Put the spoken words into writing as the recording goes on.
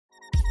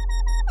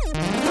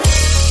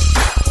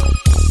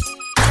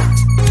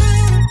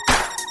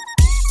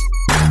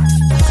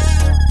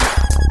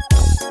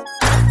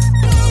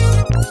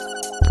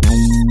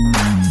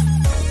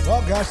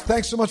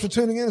Thanks so much for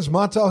tuning in. It's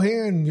Montel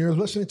here, and you're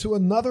listening to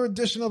another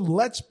edition of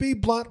Let's Be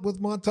Blunt with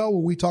Montel,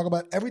 where we talk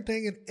about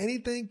everything and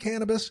anything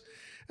cannabis.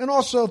 And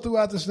also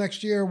throughout this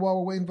next year, while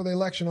we're waiting for the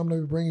election, I'm going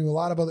to be bringing you a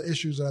lot of other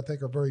issues that I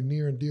think are very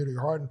near and dear to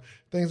your heart and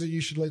things that you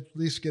should at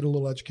least get a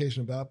little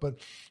education about. But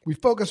we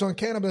focus on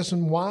cannabis,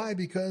 and why?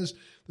 Because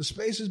the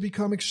space has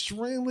become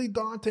extremely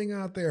daunting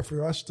out there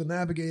for us to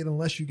navigate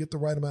unless you get the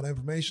right amount of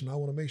information. I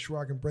want to make sure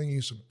I can bring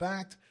you some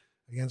fact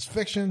against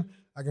fiction.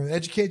 I can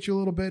educate you a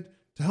little bit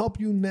to help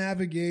you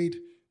navigate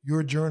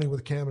your journey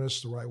with cannabis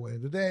the right way.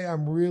 And today,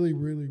 I'm really,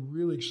 really,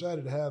 really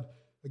excited to have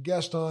a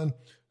guest on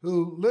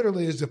who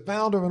literally is the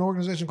founder of an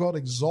organization called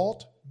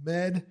Exalt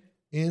Med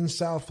in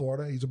South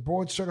Florida. He's a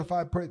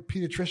board-certified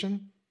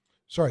pediatric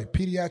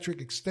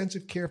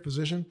extensive care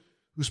physician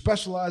who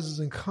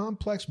specializes in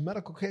complex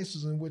medical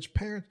cases in which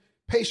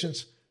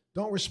patients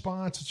don't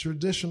respond to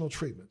traditional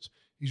treatments.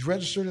 He's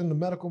registered in the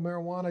Medical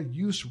Marijuana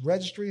Use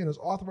Registry and is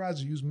authorized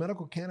to use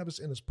medical cannabis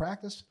in his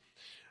practice.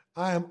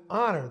 I am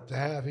honored to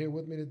have here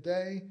with me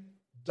today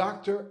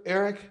Dr.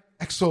 Eric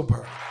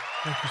Exelberg.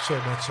 Thank you so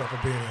much, sir, for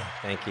being here.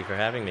 Thank you for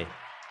having me.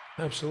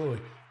 Absolutely.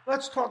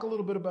 Let's talk a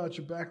little bit about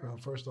your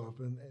background, first off,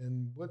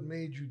 and what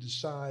made you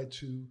decide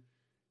to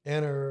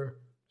enter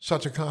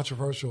such a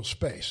controversial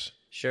space.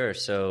 Sure.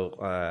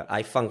 So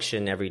I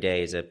function every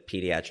day as a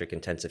pediatric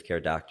intensive care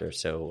doctor.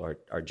 So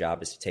our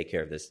job is to take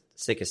care of the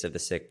sickest of the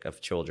sick of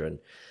children.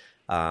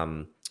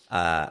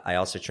 I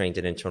also trained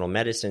in internal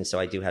medicine, so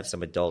I do have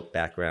some adult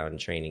background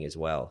training as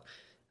well.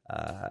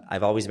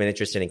 I've always been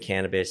interested in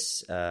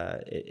cannabis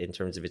in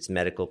terms of its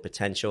medical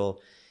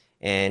potential.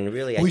 And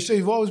really, you say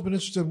you've always been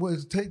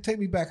interested. Take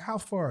me back. How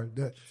far?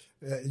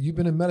 You've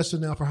been in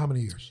medicine now for how many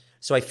years?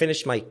 So I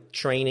finished my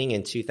training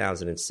in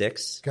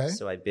 2006. Okay.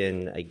 So I've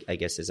been, I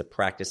guess, as a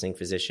practicing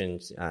physician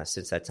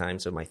since that time.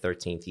 So my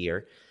 13th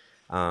year.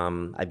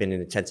 I've been an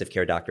intensive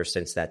care doctor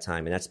since that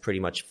time, and that's pretty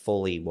much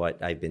fully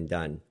what I've been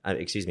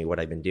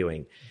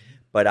doing.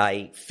 But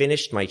I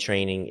finished my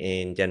training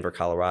in Denver,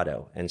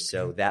 Colorado, and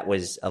so that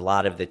was a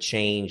lot of the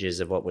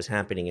changes of what was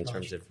happening in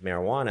terms of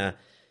marijuana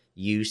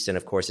use, and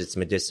of course its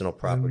medicinal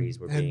properties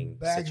were being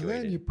back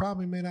situated. then, you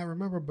probably may not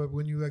remember, but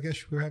when I guess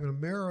you were having a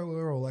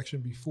mayoral election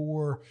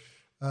before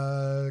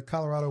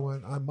Colorado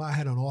went, I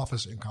had an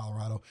office in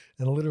Colorado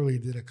and literally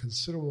did a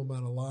considerable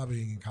amount of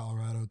lobbying in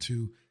Colorado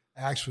to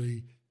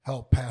actually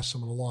help pass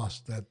some of the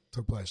laws that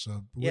took place.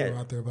 So we were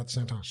out there about the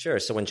same time. Sure.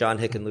 So when John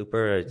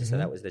Hickenlooper, so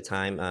that was the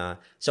time.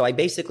 So I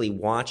basically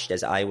watched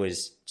as I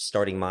was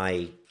starting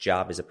my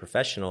job as a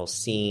professional,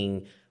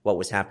 seeing what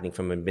was happening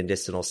from a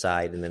medicinal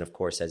side, and then, of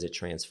course, as it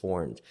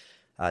transformed.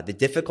 The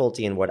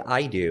difficulty in what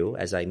I do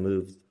as I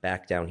moved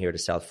back down here to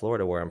South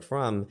Florida, where I'm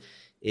from,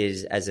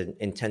 is as an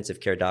intensive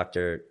care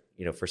doctor,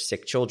 for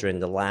sick children,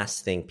 the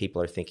last thing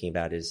people are thinking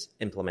about is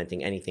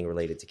implementing anything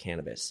related to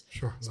cannabis,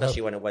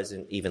 especially when it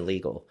wasn't even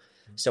legal.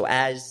 So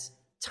as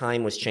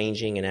time was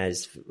changing and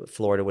as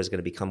Florida was going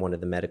to become one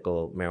of the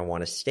medical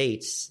marijuana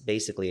states,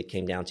 basically it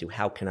came down to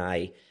how can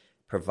I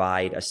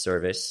provide a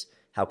service,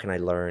 how can I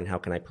learn, how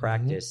can I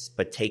practice,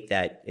 but take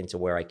that into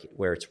where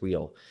it's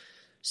real.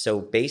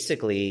 So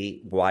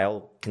basically,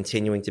 while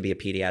continuing to be a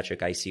pediatric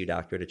ICU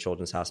doctor at a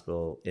children's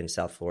hospital in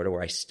South Florida,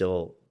 where I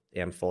still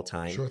am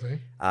full-time,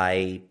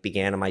 I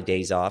began on my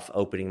days off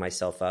opening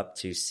myself up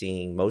to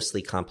seeing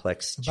mostly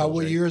complex children. About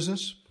what year is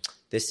this?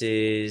 This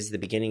is the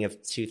beginning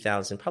of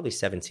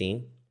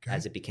 2017,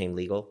 as it became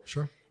legal.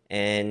 Sure.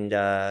 And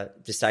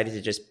decided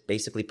to just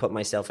basically put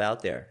myself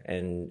out there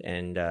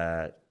and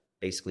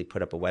basically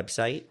put up a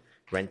website,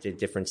 rented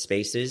different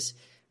spaces.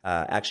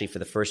 Actually, for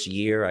the first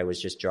year, I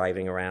was just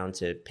driving around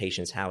to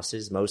patients'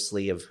 houses,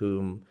 mostly of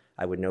whom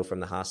I would know from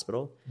the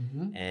hospital.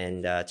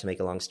 And to make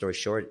a long story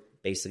short,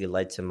 basically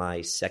led to my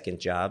second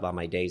job on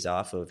my days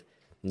off of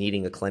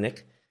needing a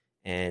clinic.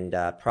 And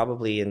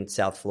probably in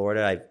South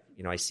Florida,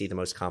 I see the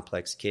most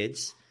complex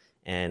kids,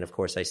 and of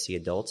course I see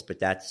adults, but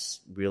that's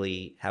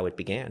really how it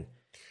began.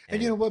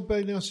 And you know what,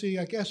 but see,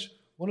 I guess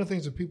one of the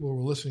things that people who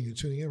are listening and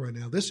tuning in right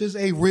now, this is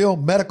a real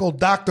medical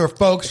doctor,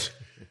 folks.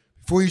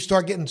 Before you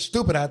start getting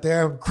stupid out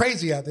there,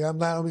 crazy out there, I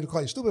don't mean to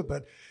call you stupid,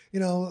 but a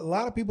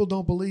lot of people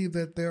don't believe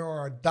that there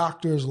are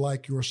doctors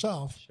like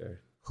yourself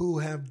who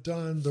have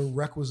done the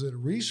requisite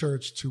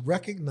research to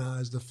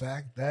recognize the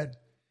fact that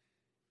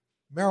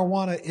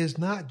marijuana is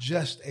not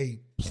just a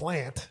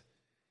plant.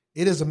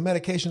 It is a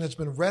medication that's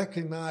been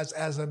recognized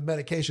as a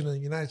medication in the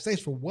United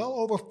States for well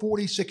over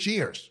 46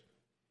 years.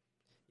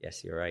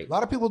 Yes, you're right. A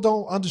lot of people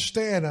don't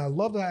understand. I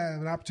love that I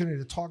have an opportunity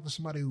to talk to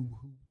somebody who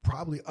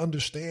probably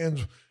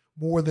understands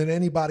more than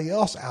anybody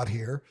else out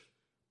here.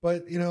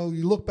 But, you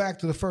look back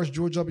to the first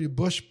George W.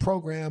 Bush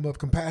program of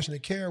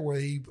compassionate care where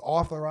he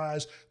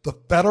authorized the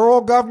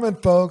federal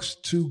government, folks,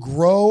 to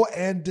grow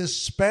and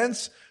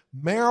dispense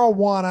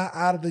marijuana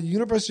out of the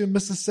University of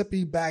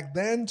Mississippi back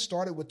then.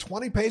 Started with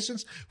 20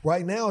 patients.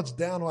 Right now it's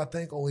down to, I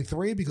think, only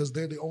 3 because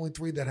they're the only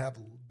 3 that have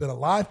been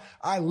alive.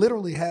 I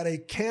literally had a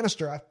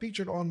canister I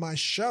featured on my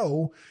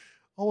show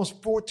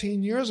almost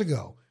 14 years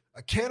ago,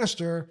 a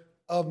canister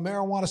of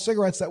marijuana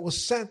cigarettes that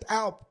was sent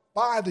out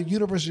by the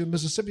University of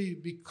Mississippi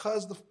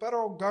because the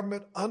federal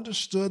government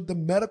understood the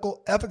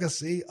medical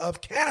efficacy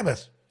of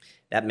cannabis.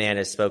 That man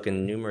has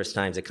spoken numerous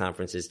times at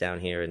conferences down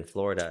here in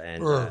Florida.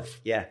 And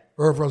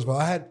Irv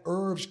Roosevelt. I had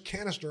Irv's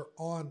canister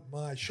on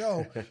my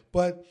show,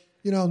 but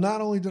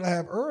not only did I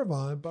have Irv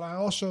on, but I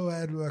also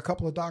had a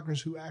couple of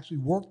doctors who actually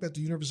worked at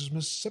the University of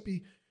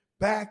Mississippi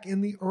back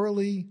in the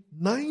early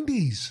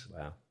 90s.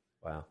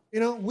 Wow.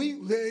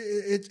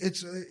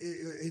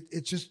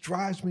 It just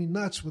drives me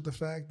nuts with the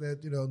fact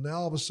that, now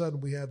all of a sudden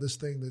we have this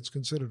thing that's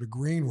considered a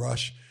green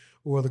rush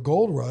or the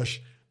gold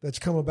rush that's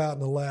come about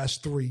in the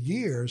last 3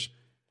 years.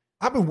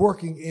 I've been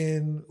working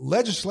in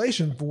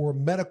legislation for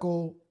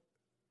medical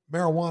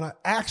marijuana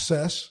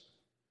access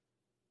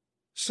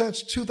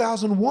since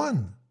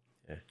 2001.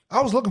 Yeah.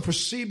 I was looking for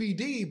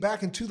CBD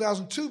back in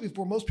 2002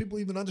 before most people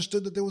even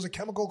understood that there was a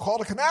chemical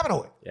called a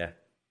cannabinoid. Yeah.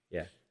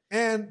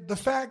 And the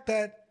fact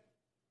that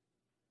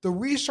the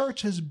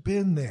research has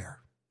been there,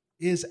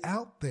 is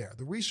out there.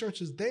 The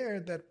research is there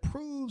that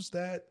proves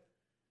that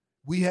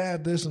we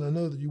have this, and I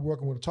know that you work,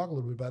 and want to talk a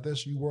little bit about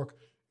this, you work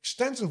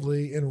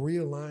extensively in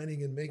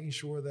realigning and making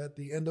sure that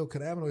the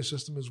endocannabinoid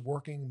system is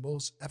working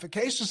most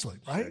efficaciously,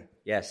 right? Sure.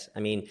 Yes. I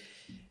mean,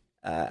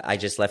 I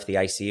just left the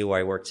ICU where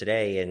I work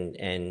today,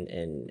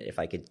 and if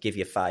I could give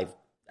you five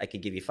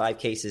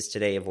cases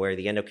today of where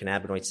the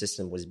endocannabinoid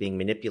system was being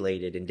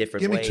manipulated in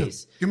different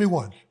ways. Give me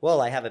one.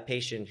 Well, I have a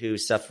patient who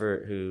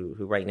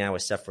right now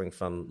is suffering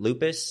from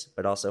lupus,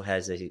 but also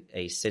has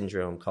a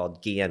syndrome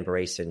called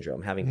Guillain-Barré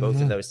syndrome. Having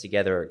both of those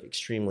together are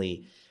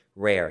extremely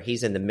rare.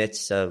 He's in the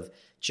midst of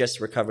just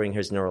recovering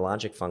his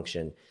neurologic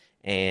function.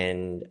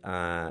 And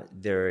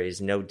there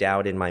is no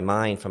doubt in my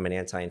mind from an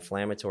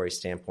anti-inflammatory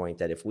standpoint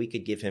that if we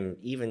could give him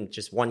even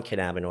just one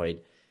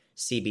cannabinoid,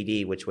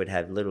 CBD, which would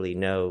have literally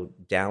no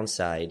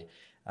downside,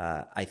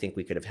 I think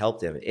we could have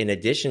helped him. In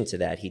addition to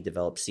that, he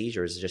developed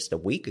seizures just a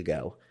week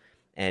ago,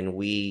 and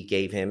we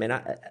gave him.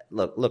 And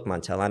look,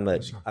 Montel,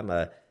 I'm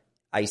a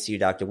ICU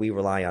doctor. We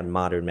rely on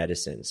modern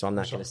medicine, so I'm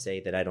not going to say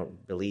that I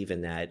don't believe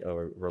in that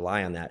or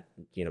rely on that.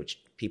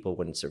 People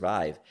wouldn't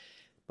survive.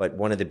 But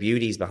one of the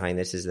beauties behind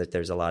this is that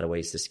there's a lot of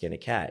ways to skin a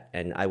cat,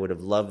 and I would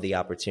have loved the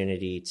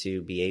opportunity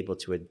to be able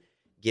to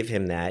give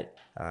him that,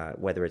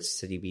 whether it's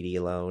CBD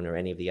alone or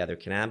any of the other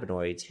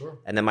cannabinoids,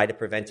 and that might have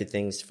prevented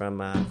things from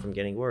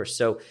getting worse.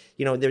 So,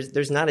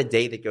 there's not a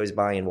day that goes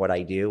by in what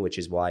I do, which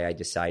is why I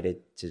decided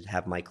to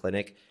have my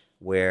clinic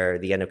where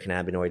the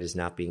endocannabinoid is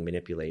not being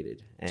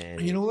manipulated. And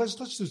let's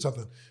do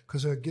something,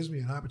 because it gives me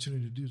an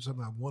opportunity to do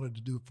something I wanted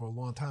to do for a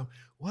long time.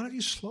 Why don't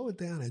you slow it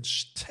down and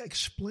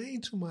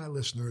explain to my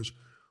listeners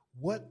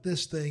what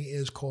this thing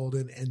is called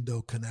an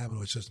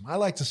endocannabinoid system. I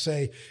like to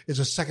say it's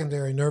a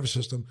secondary nervous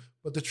system,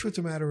 but the truth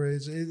of the matter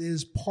is it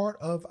is part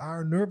of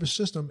our nervous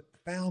system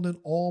found in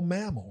all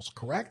mammals,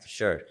 correct?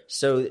 Sure.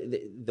 So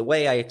the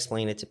way I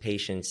explain it to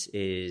patients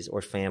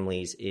or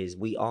families is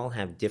we all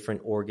have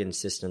different organ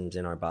systems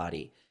in our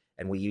body,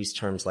 and we use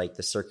terms like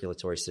the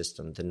circulatory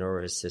system, the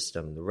nervous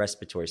system, the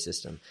respiratory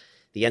system.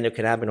 The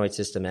endocannabinoid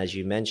system, as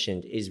you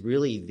mentioned, is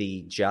really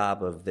the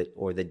job of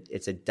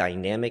it's a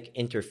dynamic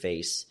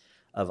interface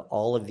of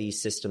all of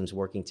these systems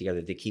working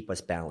together to keep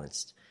us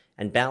balanced.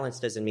 And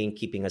balance doesn't mean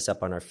keeping us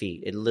up on our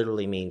feet. It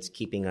literally means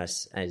keeping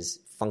us as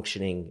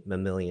functioning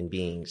mammalian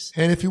beings.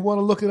 And if you want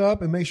to look it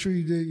up and make sure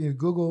you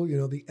Google,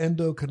 the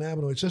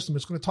endocannabinoid system,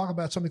 it's going to talk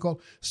about something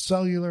called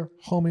cellular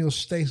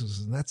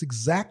homeostasis. And that's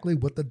exactly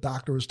what the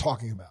doctor is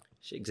talking about.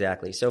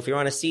 Exactly. So if you're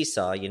on a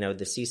seesaw,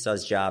 the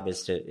seesaw's job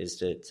is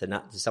to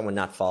someone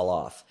not fall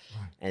off.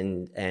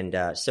 Right.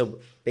 And so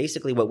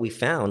basically what we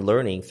found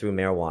learning through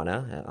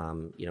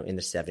marijuana, in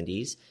the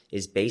 70s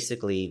is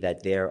basically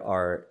that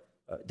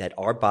that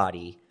our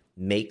body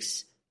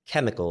makes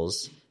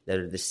chemicals that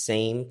are the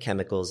same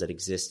chemicals that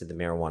exist in the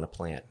marijuana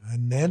plant.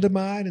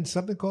 Anandamide and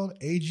something called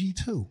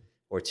AG2.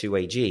 Or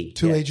 2AG.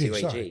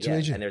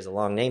 2AG. And there's a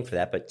long name for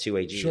that, but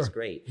 2AG is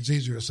great. It's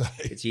easier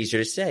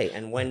to say.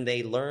 And when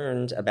they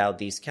learned about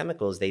these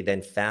chemicals, they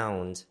then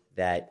found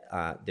that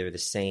they're the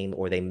same,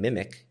 or they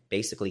mimic,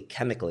 basically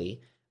chemically,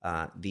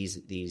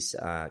 these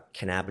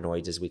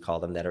cannabinoids, as we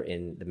call them, that are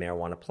in the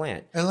marijuana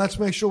plant. And let's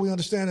make sure we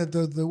understand that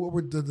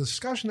the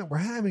discussion that we're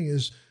having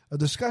is a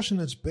discussion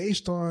that's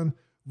based on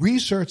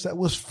research that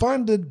was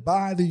funded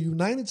by the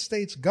United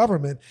States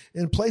government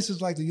in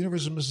places like the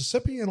University of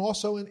Mississippi and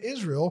also in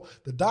Israel.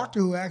 The doctor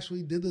who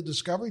actually did the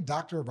discovery,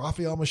 Dr.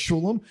 Raphael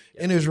Mechoulam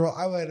in Israel,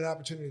 I had an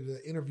opportunity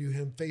to interview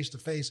him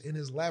face-to-face in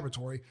his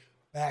laboratory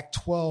back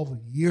 12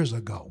 years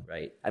ago.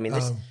 Right. I mean,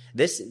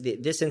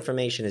 this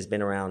information has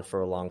been around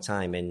for a long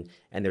time, and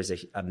there's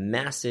a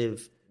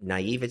massive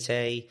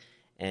naivete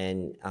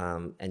and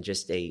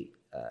just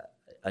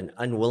an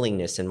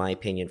unwillingness, in my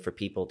opinion, for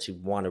people to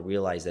want to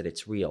realize that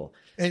it's real.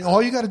 And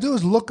all you got to do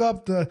is look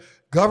up the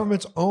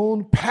government's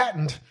own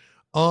patent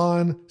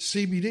on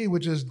CBD,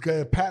 which is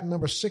patent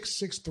number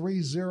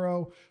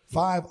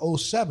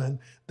 6630507.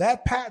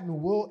 That patent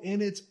will,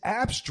 in its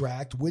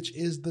abstract, which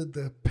is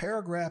the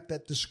paragraph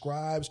that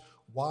describes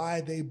why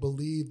they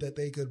believe that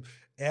they could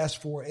ask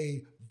for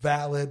a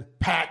valid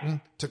patent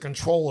to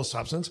control a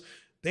substance,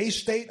 They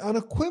state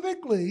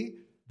unequivocally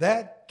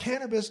that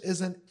cannabis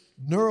is a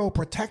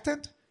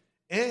neuroprotectant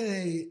and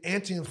an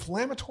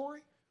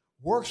anti-inflammatory,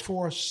 works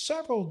for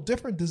several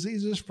different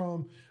diseases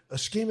from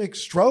ischemic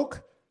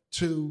stroke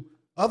to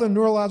other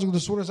neurological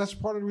disorders. That's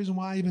part of the reason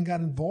why I even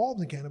got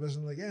involved in cannabis.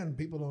 And again,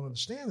 people don't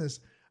understand this.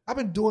 I've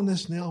been doing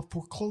this now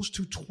for close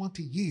to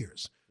 20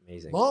 years.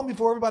 Amazing. Long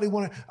before everybody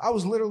wanted, I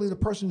was literally the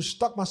person who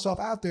stuck myself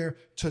out there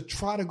to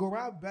try to go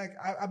out back.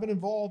 I've been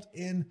involved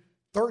in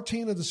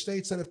 13 of the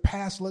states that have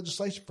passed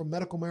legislation for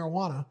medical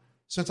marijuana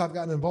since I've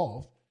gotten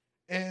involved.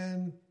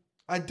 And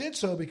I did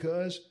so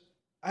because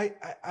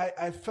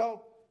I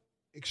felt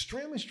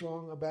extremely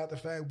strong about the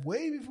fact,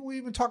 way before we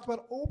even talked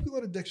about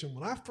opioid addiction,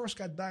 when I first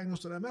got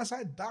diagnosed with MS, I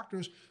had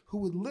doctors who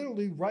would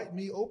literally write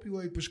me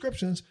opioid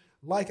prescriptions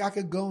like I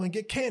could go and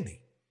get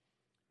candy.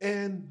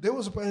 And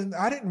and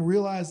I didn't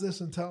realize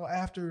this until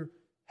after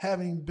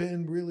having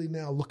been really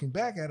now looking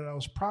back at it. I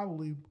was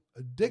probably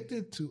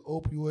addicted to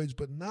opioids,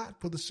 but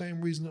not for the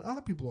same reason that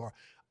other people are.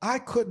 I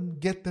couldn't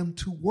get them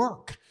to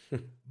work.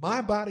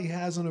 My body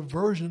has an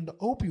aversion to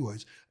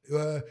opioids.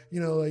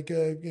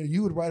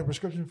 You would write a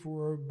prescription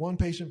for one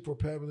patient for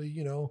probably,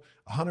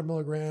 100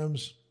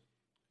 milligrams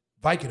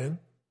Vicodin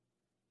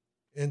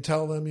and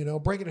tell them,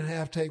 break it in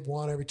half, take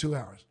one every 2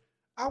 hours.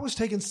 I was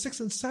taking 6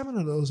 and 7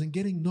 of those and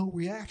getting no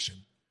reaction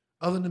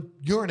other than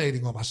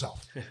urinating on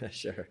myself.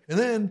 Sure. And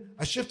then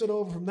I shifted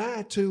over from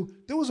that to,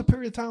 there was a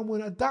period of time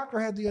when a doctor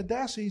had the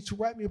audacity to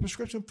write me a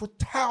prescription for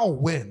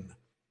Talwin.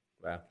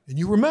 Wow. And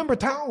you remember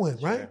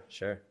Talwin, right?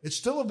 Sure. It's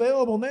still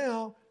available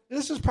now.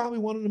 This is probably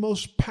one of the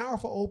most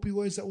powerful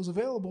opioids that was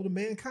available to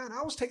mankind.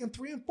 I was taking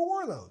 3 and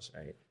 4 of those,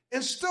 right,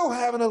 and still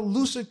having a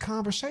lucid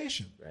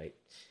conversation. Right.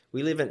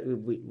 We live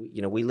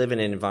in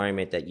an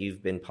environment that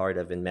you've been part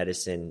of in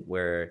medicine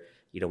where,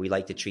 we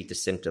like to treat the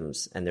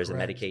symptoms, and there's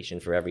Correct. a medication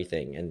for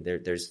everything, and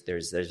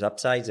there's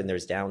upsides and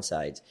there's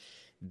downsides.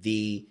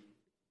 The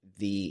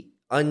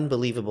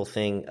unbelievable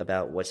thing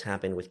about what's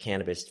happened with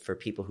cannabis for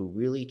people who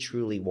really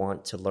truly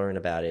want to learn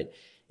about it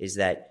is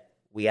that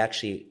we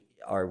actually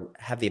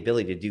have the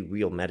ability to do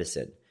real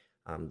medicine.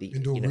 And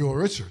do real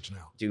research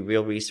now. Do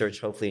real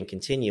research, hopefully, and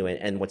continue.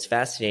 And what's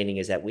fascinating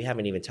is that we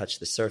haven't even touched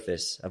the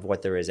surface of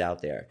what there is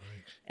out there.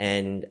 Right.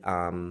 And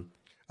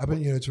I've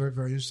been, it's very,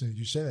 very interesting that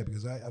you say that,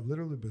 because I've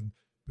literally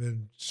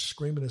been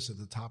screaming this at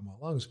the top of my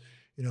lungs.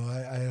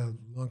 I had a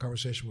long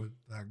conversation with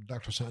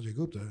Dr. Sanjay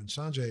Gupta, and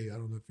Sanjay, I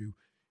don't know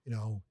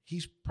if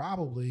he's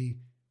probably,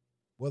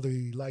 whether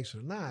he likes it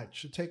or not,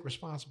 should take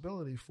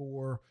responsibility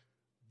for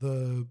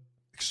the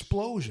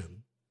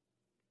explosion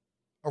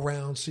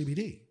around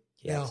CBD.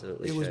 Yeah, now,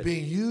 it was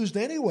being used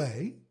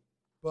anyway,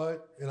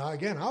 but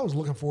I was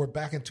looking for it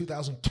back in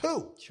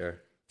 2002.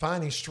 Sure.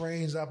 Finding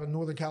strains up in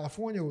Northern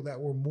California that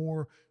were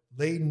more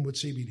laden with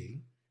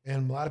CBD.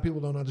 And a lot of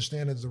people don't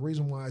understand that the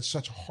reason why it's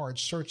such a hard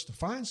search to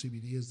find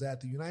CBD is that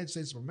the United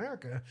States of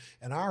America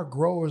and our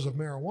growers of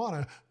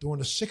marijuana during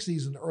the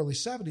 60s and the early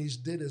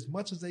 70s did as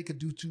much as they could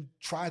do to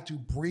try to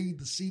breed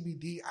the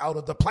CBD out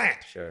of the plant.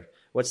 Sure.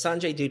 What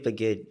Sanjay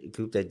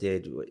Gupta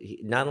did,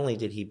 not only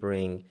did he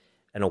bring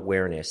an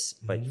awareness,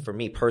 but for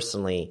me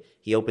personally,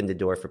 he opened the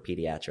door for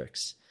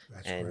pediatrics.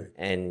 That's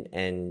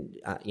and,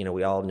 right.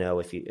 We all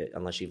know,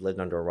 unless you've lived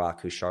under a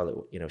rock, who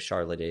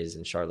Charlotte is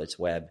and Charlotte's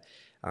Web.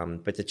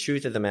 But the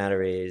truth of the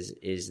matter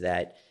is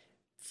that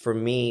for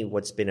me,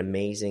 what's been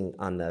amazing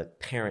on the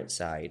parent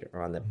side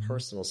or on the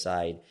personal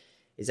side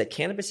is that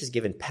cannabis has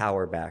given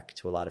power back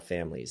to a lot of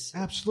families.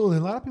 Absolutely.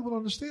 A lot of people don't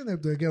understand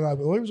that. Again, the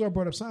reason I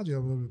brought up Sanjay,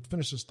 I'm going to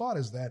finish this thought,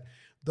 is that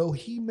though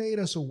he made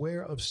us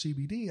aware of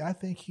CBD, I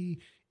think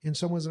he, in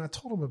some ways, and I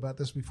told him about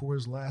this before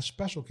his last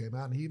special came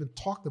out, and he even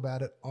talked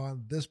about it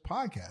on this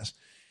podcast,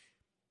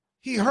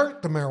 he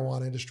hurt the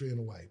marijuana industry in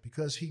a way,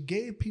 because he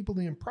gave people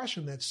the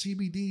impression that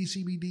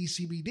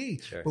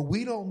CBD. Sure. But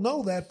we don't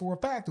know that for a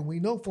fact. And we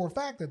know for a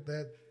fact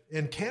that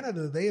in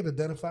Canada, they have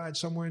identified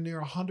somewhere near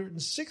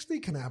 160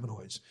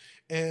 cannabinoids.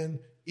 And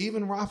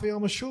even Raphael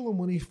Mechoulam,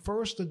 when he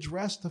first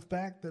addressed the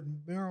fact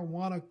that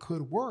marijuana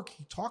could work,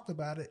 he talked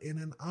about it in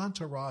an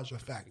entourage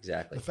effect.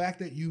 Exactly. The fact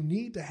that you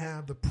need to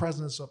have the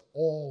presence of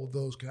all of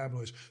those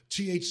cannabinoids.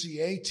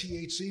 THCA,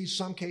 THC,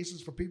 some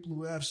cases for people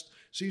who have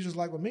seizures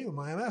like with me with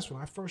my MS.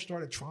 When I first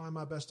started trying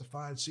my best to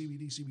find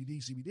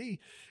CBD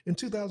in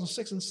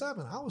 2006 and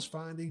 2007, I was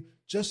finding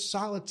just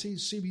solid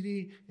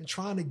CBD and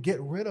trying to get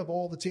rid of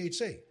all the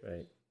THC.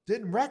 Right.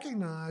 Didn't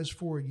recognize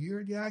for a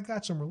year. Yeah, I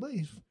got some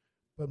relief.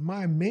 But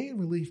my main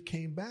relief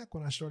came back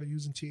when I started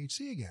using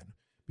THC again,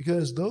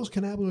 because those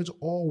cannabinoids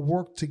all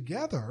work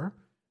together.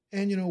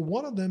 And,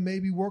 one of them may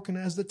be working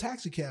as the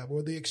taxi cab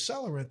or the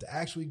accelerant to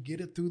actually get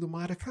it through the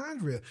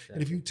mitochondria. Exactly.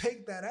 And if you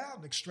take that out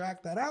and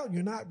extract that out,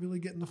 you're not really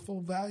getting the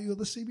full value of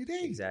the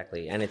CBD.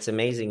 Exactly. And it's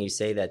amazing you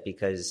say that,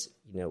 because,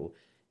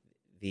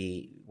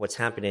 what's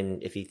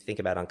happening, if you think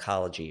about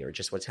oncology or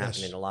just what's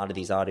happening in a lot of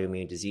these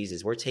autoimmune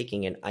diseases, we're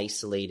taking an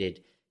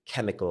isolated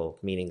chemical,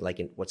 meaning like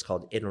in what's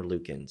called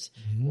interleukins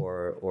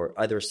or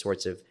other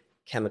sorts of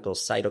chemical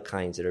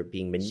cytokines that are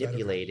being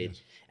manipulated.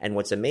 Yes. And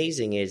what's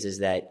amazing is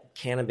that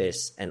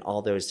cannabis and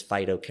all those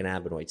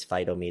phytocannabinoids,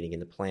 phyto meaning in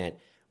the plant,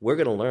 we're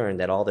going to learn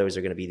that all those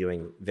are going to be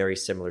doing very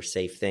similar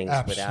safe things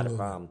without a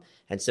problem.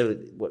 And so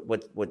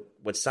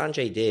what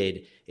Sanjay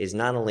did is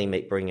not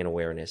only bring in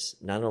awareness,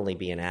 not only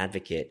be an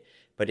advocate,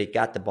 but it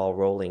got the ball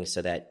rolling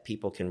so that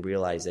people can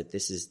realize that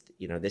this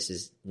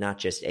is not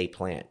just a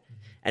plant.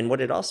 And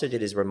what it also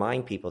did is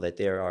remind people that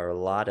there are a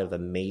lot of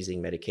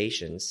amazing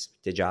medications.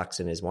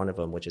 Digoxin is one of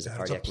them, which is a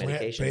cardiac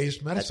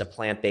medication. That's a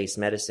plant-based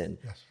medicine.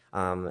 Yes.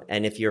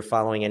 And if you're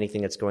following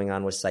anything that's going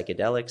on with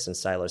psychedelics and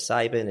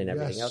psilocybin and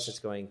everything else that's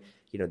going,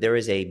 there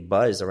is a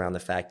buzz around the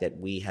fact that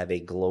we have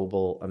a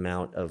global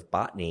amount of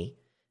botany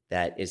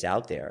that is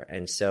out there.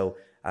 And so,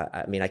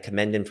 I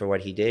commend him for what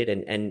he did,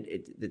 and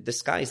the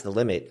sky's the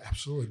limit.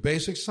 Absolutely.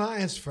 Basic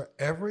science: for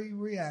every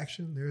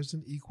reaction, there's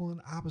an equal and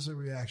opposite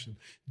reaction.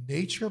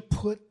 Nature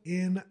put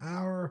in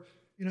our,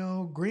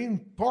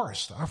 green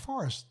forest, our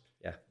forest.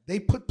 Yeah. They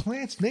put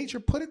plants, nature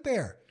put it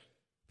there.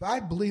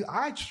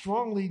 I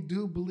strongly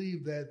do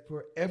believe that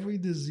for every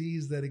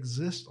disease that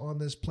exists on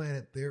this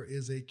planet, there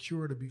is a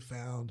cure to be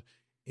found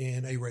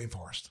in a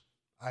rainforest.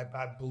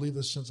 I believe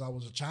this since I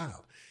was a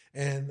child.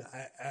 And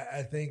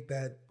I think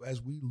that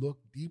as we look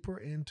deeper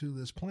into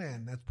this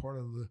plan, that's part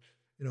of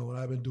the, what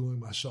I've been doing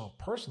myself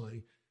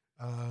personally,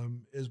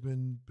 has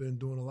been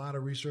doing a lot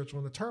of research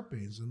on the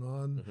terpenes and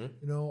on,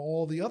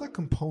 all the other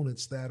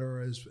components that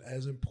are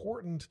as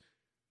important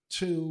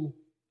to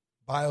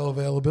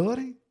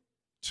bioavailability,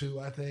 to,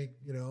 I think,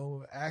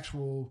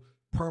 actual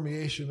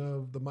permeation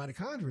of the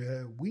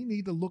mitochondria. We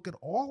need to look at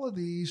all of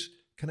these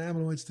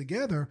cannabinoids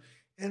together.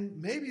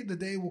 And maybe the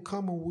day will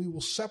come when we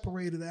will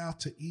separate it out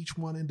to each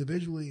one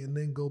individually and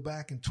then go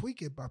back and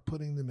tweak it by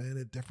putting them in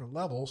at different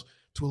levels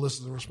to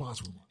elicit the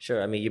response we want.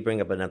 Sure. You bring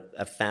up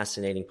a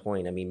fascinating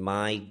point.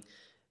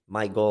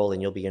 My goal,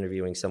 and you'll be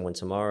interviewing someone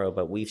tomorrow,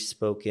 but we've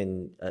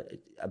spoken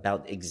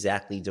about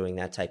exactly doing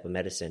that type of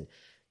medicine.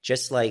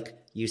 Just like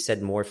you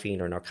said,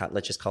 morphine or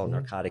let's just call it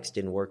narcotics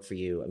didn't work for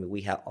you.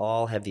 We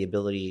all have the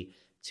ability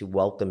to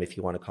welcome, if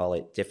you want to call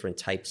it, different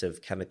types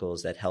of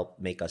chemicals that help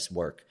make us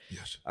work.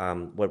 Yes.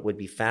 What would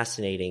be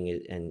fascinating,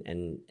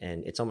 and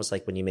it's almost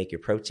like when you make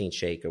your protein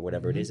shake or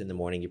whatever it is in the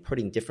morning, you're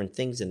putting different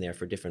things in there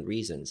for different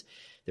reasons.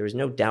 There is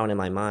no doubt in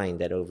my mind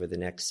that over the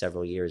next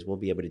several years, we'll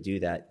be able to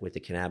do that with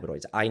the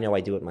cannabinoids. I know I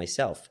do it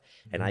myself,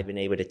 and I've been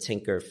able to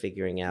tinker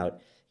figuring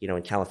out,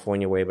 in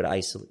California, we're able to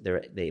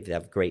isolate. They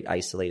have great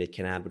isolated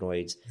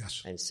cannabinoids,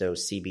 and so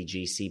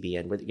CBG,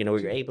 CBN.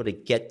 We're able to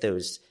get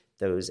those,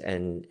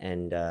 and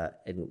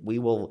we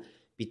will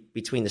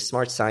between the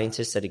smart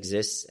scientists that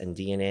exist and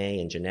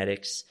DNA and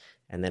genetics,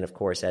 and then of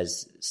course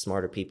as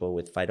smarter people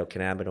with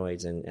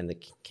phytocannabinoids and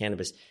the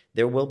cannabis,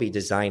 there will be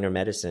designer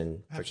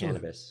medicine for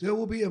cannabis. There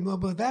will be,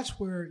 but that's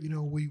where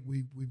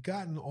we've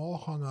gotten all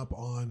hung up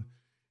on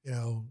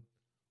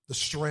the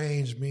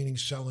strains, meaning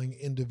selling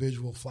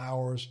individual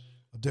flowers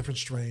of different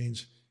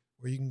strains,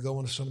 where you can go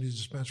into some of these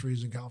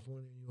dispensaries in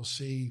California and you'll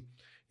see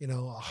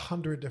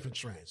 100 different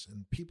strains,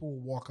 and people will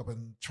walk up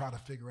and try to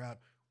figure out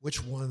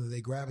which one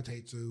they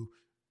gravitate to,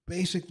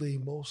 basically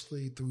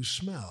mostly through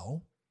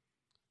smell,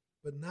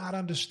 but not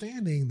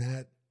understanding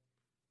that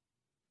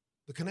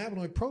the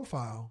cannabinoid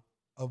profile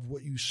of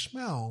what you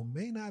smell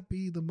may not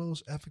be the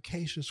most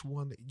efficacious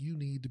one that you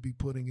need to be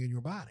putting in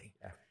your body.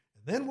 Yeah.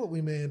 And then what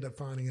we may end up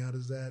finding out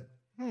is that,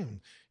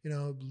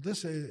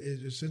 this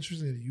is, it's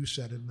interesting that you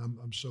said it, and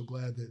I'm so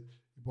glad that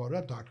you brought it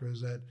up, Doctor,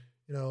 is that,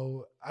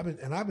 I've been,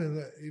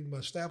 even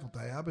my staff will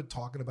tell you, I've been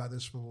talking about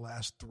this for the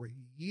last 3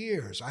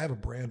 years. I have a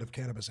brand of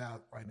cannabis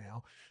out right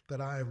now that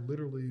I have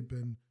literally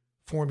been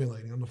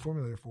formulating. I'm the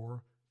formulator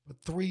for.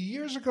 But 3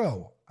 years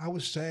ago, I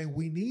was saying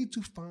we need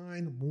to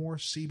find more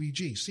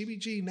CBG.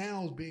 CBG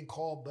now is being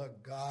called the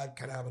God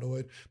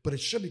cannabinoid, but it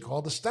should be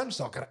called the stem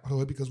cell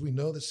cannabinoid, because we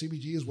know that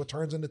CBG is what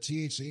turns into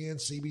THC and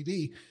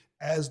CBD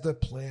as the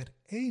plant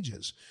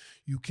ages.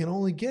 You can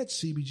only get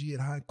CBG at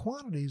high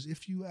quantities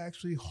if you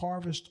actually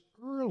harvest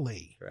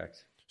early.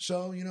 Correct.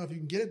 So, if you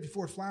can get it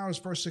before it flowers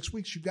first 6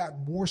 weeks, you've got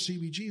more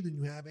CBG than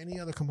you have any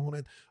other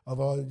component of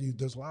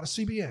there's a lot of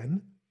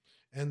CBN,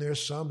 and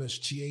there's some that's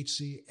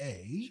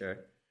THCA.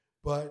 Sure.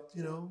 But,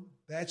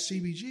 that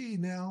CBG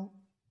now,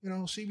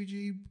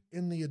 CBG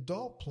in the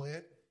adult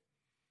plant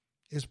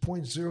is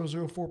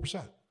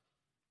 0.004%.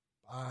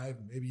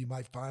 Maybe you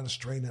might find a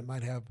strain that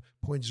might have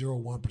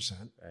 0.01%,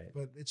 right,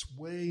 but it's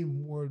way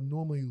more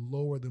normally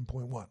lower than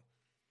 0.1.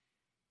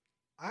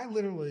 I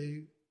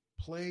literally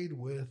played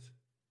with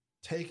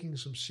taking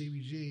some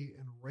CBG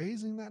and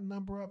raising that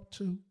number up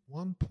to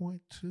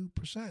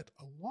 1.2%,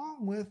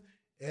 along with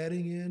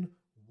adding in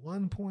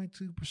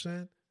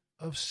 1.2%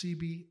 of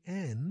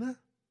CBN,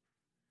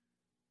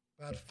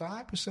 about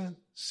 5%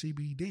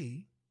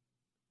 CBD,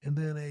 and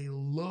then a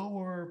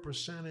lower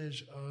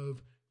percentage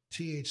of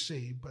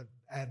THC, but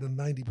add the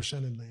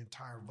 90% in the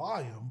entire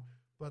volume.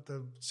 But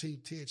the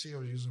THC I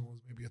was using was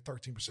maybe a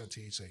 13%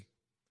 THC.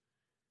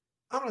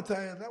 I'm going to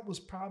tell you, that was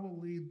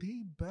probably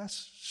the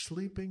best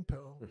sleeping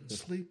pill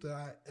sleep that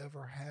I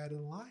ever had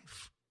in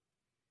life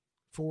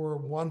for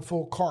one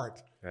full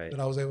cart that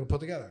I was able to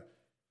put together.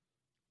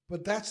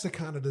 But that's the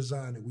kind of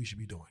design that we should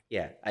be doing.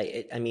 Yeah.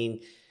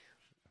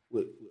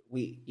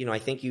 I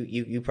think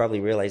you probably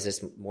realize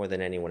this more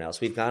than anyone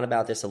else. We've gone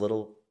about this a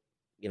little,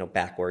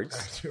 backwards.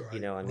 That's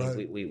right. I mean,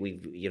 Right.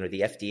 we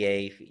the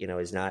FDA,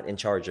 is not in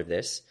charge of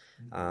this,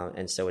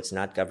 and so it's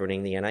not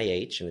governing the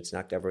NIH, and it's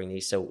not governing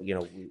these. So,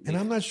 And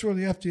I'm not sure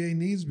the FDA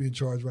needs to be in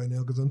charge right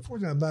now because,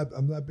 unfortunately,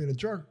 I'm not being a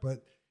jerk,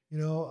 but a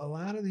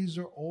lot of these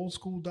are old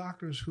school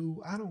doctors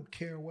who I don't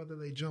care whether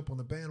they jump on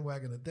the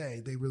bandwagon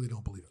today, they really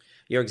don't believe it.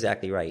 You're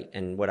exactly right.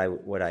 And what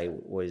I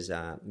was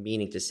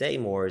meaning to say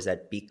more is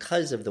that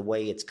because of the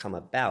way it's come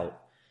about,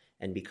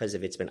 and because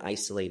of it's been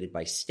isolated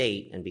by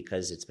state, and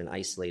because it's been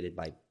isolated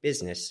by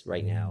business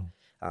right now,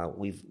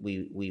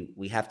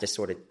 we have to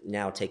sort of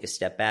now take a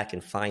step back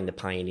and find the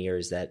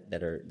pioneers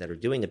that are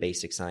doing the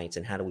basic science,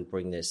 and how do we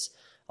bring this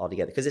all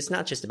together? Because it's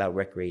not just about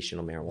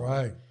recreational marijuana.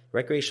 Right.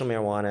 Recreational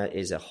marijuana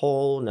is a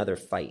whole nother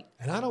fight.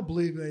 And I don't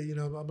believe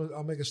that,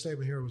 I'll make a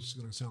statement here, which is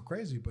going to sound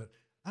crazy, but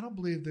I don't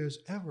believe there's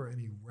ever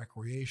any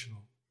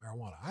recreational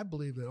marijuana. I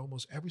believe that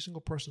almost every single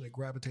person that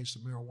gravitates to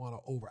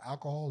marijuana over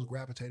alcohol is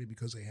gravitating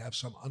because they have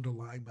some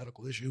underlying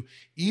medical issue,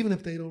 even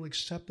if they don't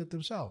accept it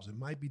themselves. It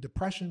might be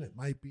depression, it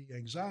might be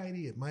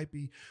anxiety, it might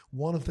be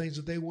one of the things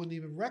that they wouldn't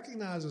even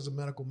recognize as a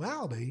medical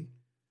malady.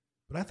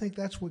 But I think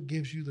that's what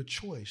gives you the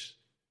choice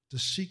to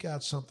seek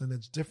out something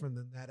that's different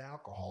than that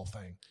alcohol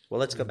thing.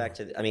 Well, let's go back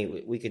to,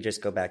 we could just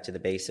go back to the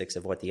basics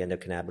of what the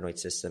endocannabinoid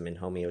system and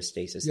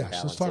homeostasis and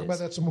balance let's talk is. about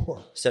that some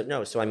more.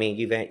 So I mean,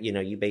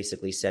 you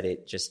basically said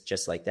it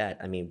just like that.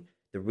 I mean,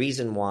 the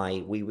reason why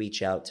we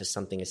reach out to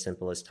something as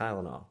simple as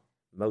Tylenol,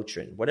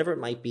 Motrin, whatever it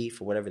might be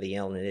for whatever the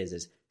ailment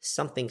is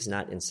something's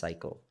not in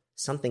cycle.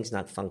 Something's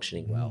not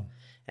functioning well.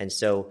 And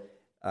so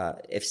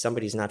if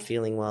somebody's not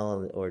feeling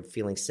well or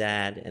feeling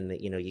sad, and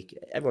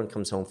everyone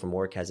comes home from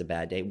work, has a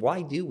bad day,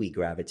 why do we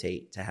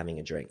gravitate to having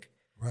a drink?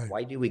 Right.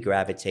 Why do we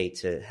gravitate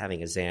to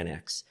having a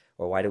Xanax?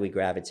 Or why do we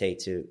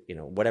gravitate to,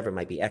 whatever it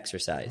might be,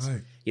 exercise?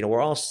 Right.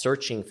 We're all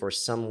searching for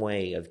some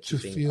way of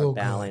keeping our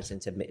balance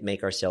good. and to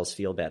make ourselves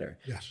feel better.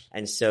 Yes.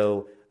 And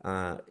so,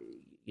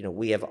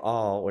 we have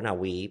all, or not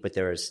we, but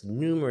there's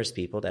numerous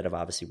people that have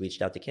obviously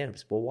reached out to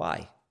cannabis. Well,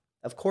 why?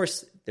 Of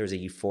course, there's a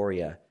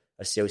euphoria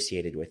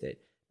associated with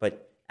it.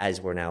 But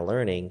as we're now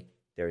learning,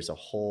 there's a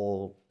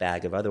whole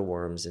bag of other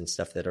worms and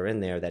stuff that are in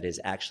there that is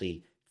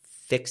actually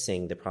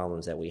fixing the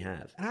problems that we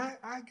have. And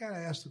I got to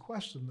ask the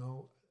question,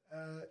 though.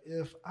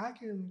 If I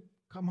can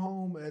come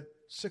home at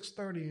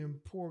 6:30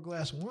 and pour a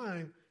glass of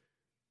wine,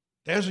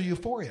 there's a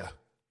euphoria.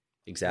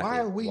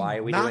 Exactly. Why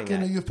are we knocking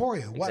doing that? A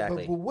euphoria?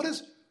 Exactly. But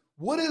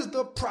what is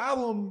the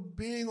problem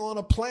being on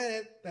a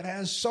planet that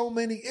has so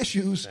many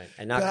issues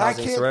and not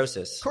causing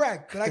cirrhosis?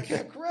 Correct. That I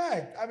can't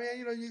correct. I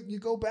mean, you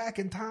go back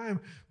in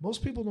time.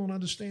 Most people don't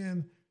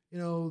understand,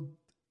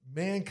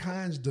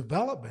 mankind's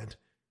development.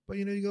 But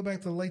you go back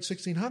to the late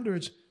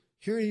 1600s.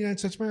 Here in the United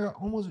States of America,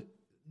 almost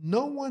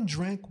no one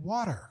drank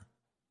water.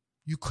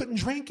 You couldn't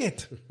drink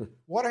it.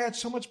 Water had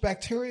so much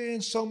bacteria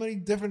and so many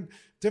different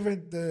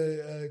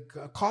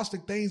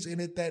caustic things in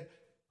it that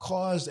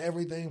caused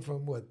everything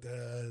from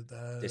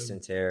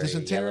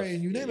dysentery,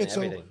 and you name it.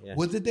 So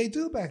what did they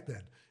do back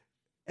then?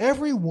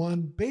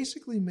 Everyone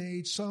basically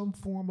made some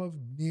form of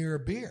near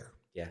beer.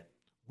 Yeah.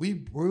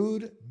 We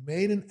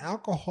made an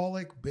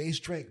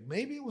alcoholic-based drink.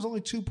 Maybe it was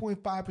only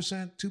 2.5%,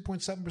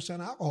 2.7%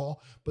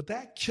 alcohol, but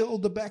that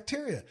killed the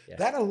bacteria. Yeah.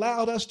 That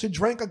allowed us to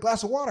drink a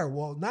glass of water.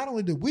 Well, not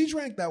only did we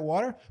drink that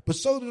water, but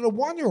so did a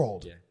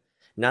 1-year-old. Yeah.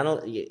 Not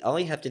only, all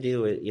you have to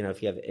do is,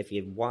 if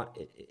you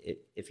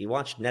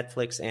watch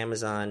Netflix,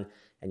 Amazon,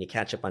 and you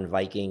catch up on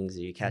Vikings,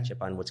 or you catch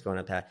up on what's going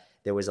on,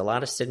 there was a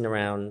lot of sitting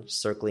around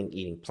circling,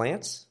 eating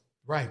plants,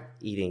 right,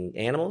 eating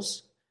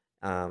animals,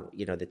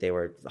 that they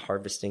were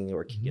harvesting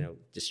or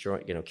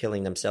destroying,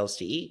 killing themselves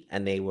to eat,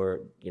 and they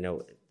were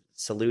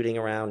saluting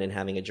around and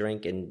having a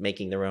drink and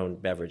making their own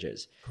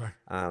beverages.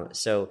 Correct.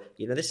 So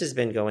this has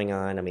been going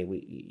on. I mean,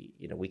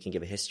 we can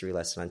give a history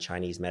lesson on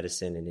Chinese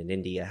medicine and in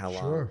India how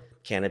long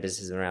cannabis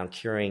is around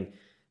curing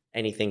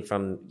anything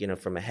from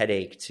from a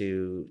headache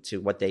to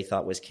what they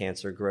thought was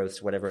cancer,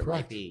 growths, whatever it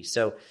might be.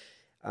 So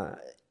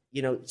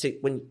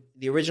when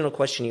the original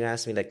question you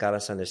asked me that got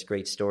us on this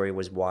great story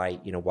was why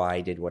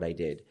I did what I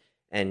did,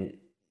 and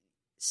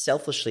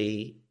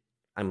selfishly,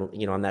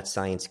 I'm that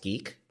science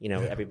geek.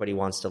 Everybody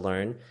wants to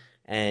learn,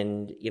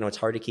 and it's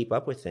hard to keep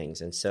up with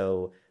things. And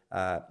so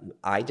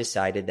I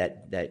decided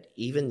that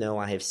even though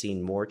I have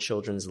seen more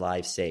children's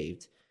lives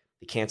saved,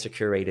 the cancer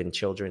cure rate in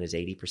children is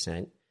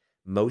 80%.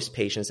 Most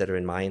patients that are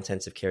in my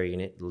intensive care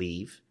unit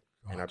leave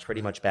and are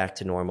pretty much back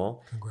to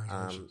normal.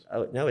 Congratulations.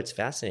 It's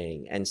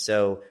fascinating. And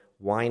so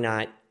why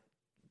not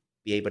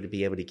be able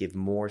to give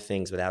more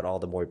things without all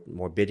the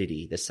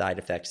morbidity, the side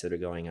effects that are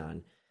going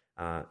on?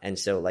 And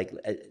so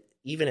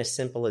even as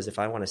simple as if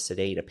I want to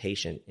sedate a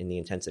patient in the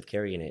intensive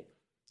care unit,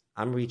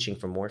 I'm reaching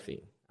for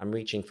morphine. I'm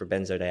reaching for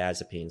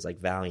benzodiazepines like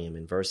Valium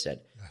and Versed.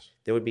 Yes.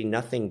 There would be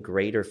nothing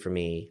greater for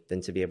me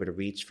than to be able to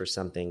reach for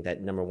something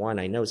that, number one,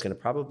 I know is going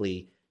to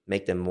probably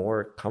make them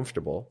more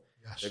comfortable.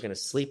 Yes. They're going to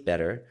sleep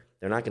better.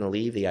 They're not going to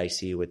leave the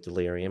ICU with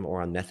delirium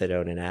or on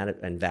methadone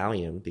and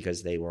Valium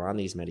because they were on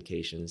these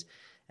medications.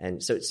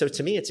 And so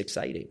to me, it's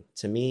exciting.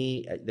 To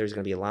me, there's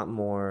going to be a lot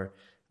more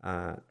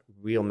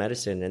real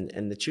medicine.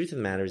 And the truth of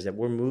the matter is that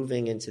we're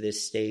moving into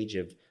this stage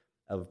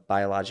of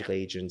biological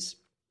agents,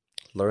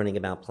 learning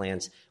about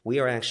plants. We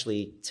are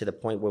actually to the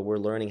point where we're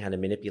learning how to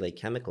manipulate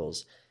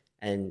chemicals.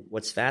 And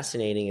what's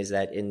fascinating is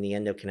that in the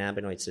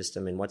endocannabinoid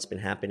system and what's been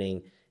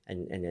happening,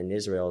 and in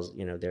Israel,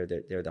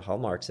 they're the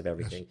hallmarks of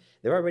everything. Yes.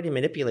 They're already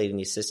manipulating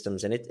these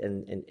systems, and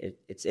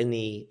it's in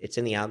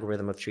the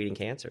algorithm of treating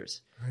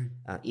cancers,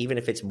 right. Even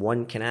if it's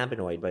one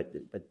cannabinoid,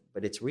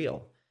 but it's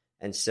real.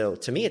 And so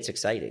to me, it's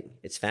exciting.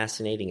 It's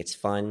fascinating. It's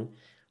fun.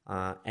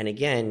 And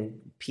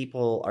again,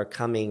 people are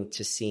coming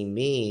to see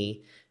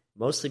me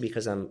mostly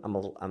because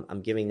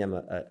I'm giving them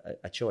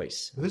a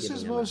choice. This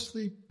is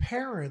mostly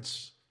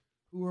parents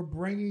who are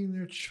bringing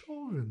their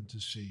children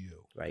to see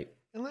you. Right.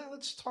 And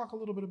let's talk a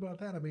little bit about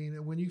that. I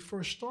mean, when you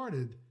first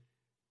started,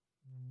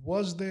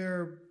 was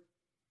there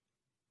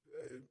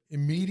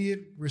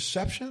immediate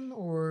reception,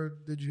 or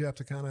did you have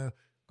to kind of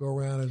go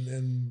around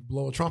and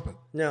blow a trumpet?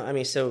 No, I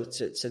mean, so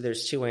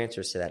there's two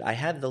answers to that. I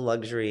have the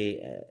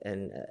luxury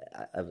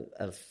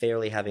of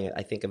fairly having,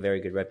 I think, a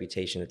very good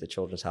reputation at the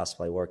children's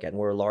hospital I work at, and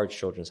we're a large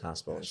children's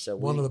hospital. Yes, so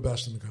one of the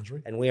best in the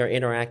country. And we are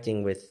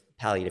interacting with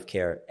palliative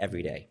care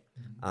every day.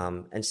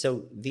 Mm-hmm. And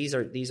so these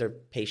are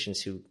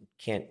patients who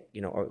can't,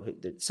 or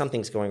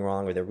something's going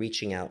wrong, or they're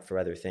reaching out for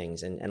other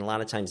things, and a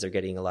lot of times they're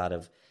getting a lot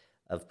of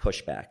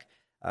pushback.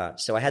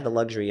 So I had the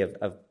luxury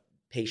of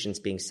patients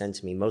being sent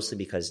to me mostly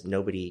because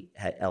nobody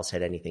else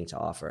had anything to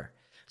offer.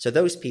 So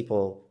those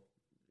people,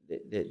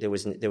 there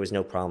was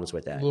no problems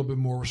with that. A little bit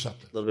more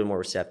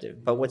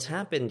receptive. But what's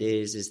happened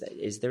is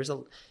there's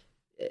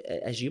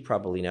as you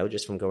probably know,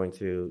 just from going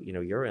through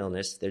your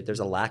illness, there's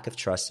a lack of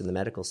trust in the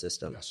medical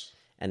system. Yes.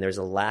 And there's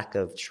a lack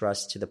of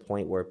trust to the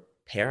point where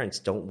parents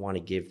don't want to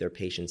give their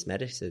patients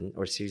medicine,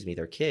 or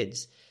their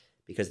kids,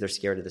 because they're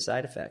scared of the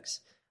side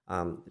effects.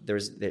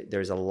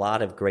 There's a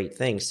lot of great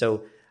things.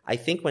 So I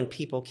think when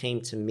people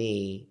came to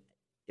me,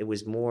 it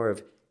was more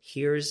of,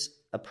 here's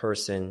a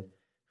person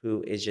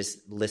who is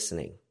just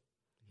listening.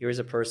 Here's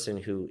a person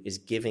who is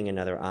giving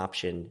another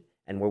option,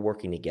 and we're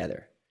working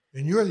together.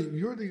 And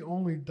you're the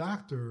only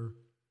doctor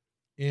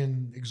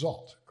in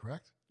Exalt,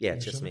 correct? Yeah,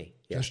 just me.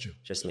 Yeah, just you.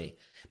 Just me.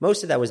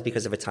 Most of that was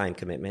because of a time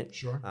commitment.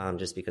 Sure.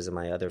 Just because of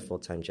my other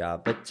full-time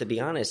job. But to be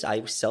honest,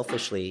 I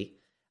selfishly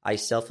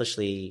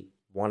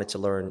wanted to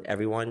learn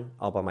everyone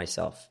all by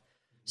myself.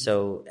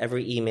 So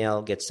every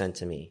email gets sent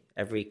to me.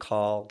 Every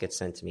call gets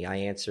sent to me. I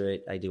answer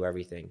it. I do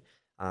everything.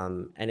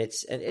 And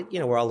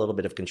we're all a little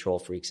bit of control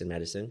freaks in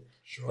medicine.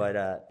 Sure.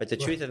 But the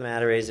truth of the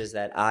matter is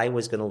that I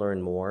was going to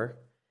learn more,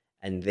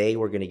 and they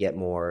were going to get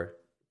more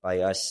by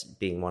us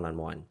being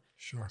one-on-one.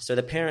 Sure. So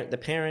the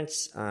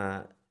parents,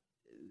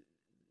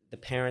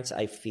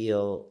 I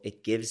feel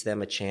it gives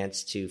them a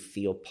chance to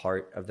feel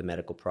part of the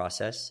medical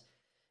process.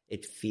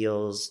 It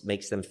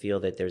makes them feel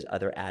that there's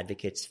other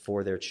advocates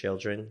for their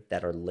children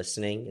that are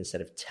listening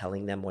instead of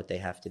telling them what they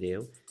have to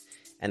do.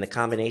 And the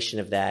combination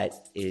of that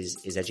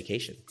is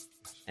education,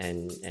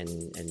 and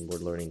we're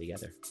learning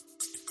together.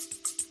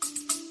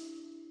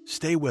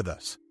 Stay with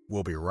us.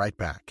 We'll be right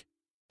back.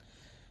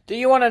 Do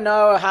you want to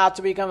know how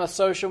to become a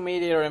social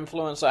media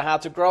influencer, how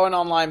to grow an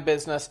online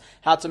business,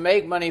 how to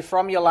make money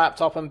from your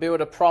laptop and build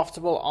a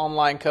profitable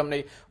online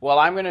company? Well,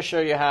 I'm going to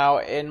show you how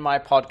in my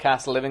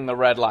podcast, Living the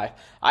Red Life.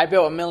 I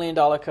built $1 million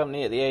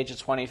company at the age of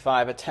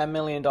 25, a $10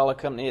 million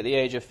company at the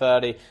age of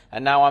 30,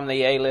 and now I'm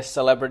the A-list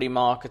celebrity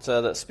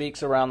marketer that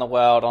speaks around the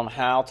world on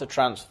how to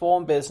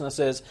transform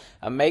businesses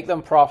and make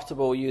them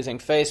profitable using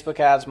Facebook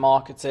ads,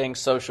 marketing,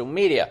 social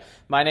media.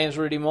 My name's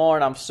Rudy Moore,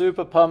 and I'm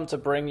super pumped to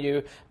bring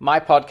you my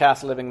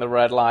podcast, Living the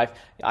Red Life.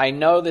 I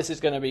know this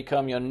is going to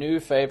become your new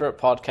favorite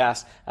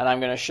podcast, and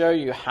I'm going to show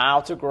you how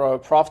to grow a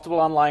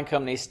profitable online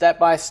company step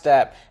by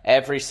step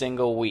every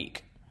single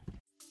week.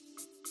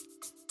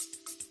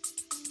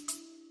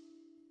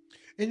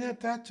 And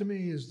that to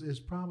me is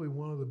probably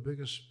one of the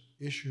biggest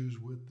issues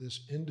with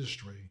this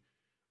industry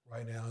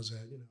right now, is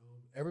that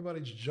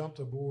everybody's jumped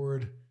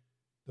aboard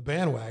the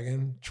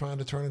bandwagon trying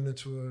to turn it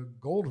into a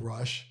gold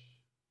rush,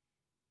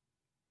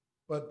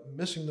 but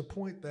missing the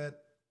point that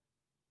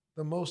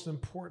the most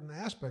important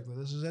aspect of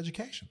this is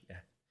education.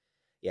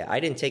 Yeah. I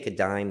didn't take a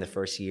dime the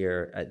first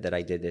year that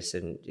I did this,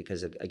 and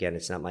because again,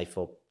 it's not my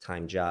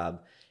full-time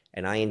job,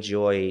 and I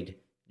enjoyed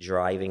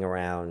driving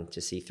around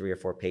to see 3 or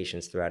 4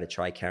 patients throughout a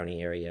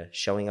Tri-County area,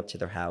 showing up to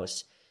their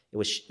house. It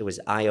was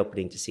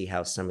eye-opening to see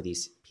how some of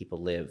these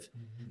people live,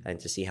 mm-hmm. and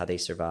to see how they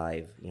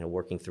survive.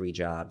 Working 3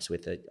 jobs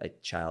with a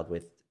child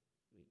with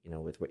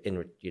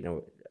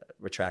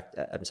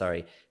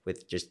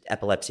just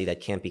epilepsy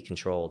that can't be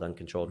controlled.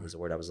 Uncontrolled right. was the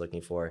word I was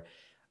looking for.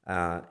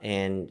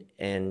 And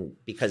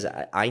because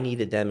I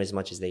needed them as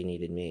much as they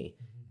needed me.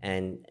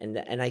 Mm-hmm.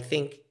 And I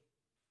think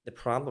the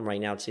problem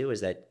right now too is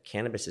that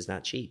cannabis is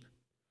not cheap.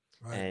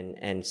 Right.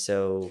 And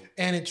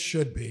it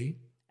should be.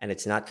 And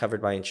it's not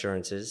covered by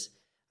insurances.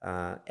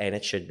 And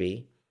it should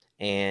be.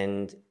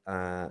 And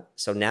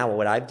so now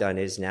what I've done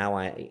is now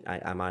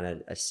I'm on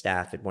a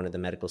staff at one of the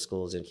medical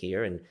schools in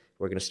here, and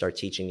we're going to start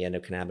teaching the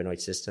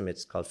endocannabinoid system.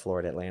 It's called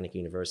Florida Atlantic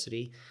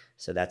University.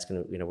 So that's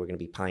going to, we're going to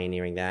be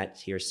pioneering that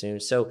here soon.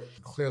 So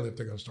clearly, if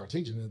they're going to start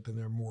teaching it, then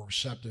they're more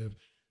receptive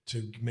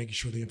to making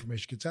sure the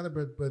information gets out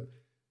there. But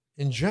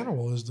in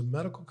general, is the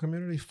medical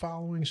community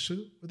following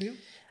suit with you?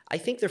 I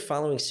think they're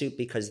following suit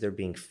because they're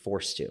being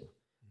forced to.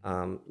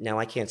 Now,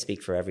 I can't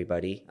speak for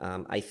everybody.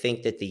 I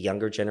think that the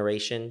younger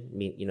generation,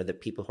 the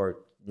people who are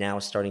now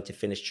starting to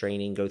finish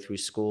training, go through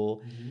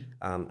school,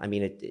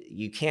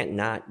 you can't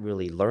not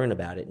really learn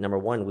about it. Number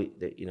one,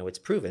 it's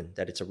proven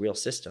that it's a real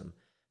system.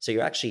 So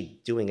you're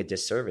actually doing a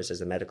disservice as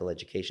a medical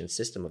education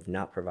system of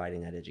not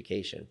providing that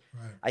education.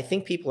 Right. I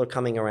think people are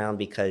coming around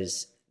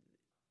because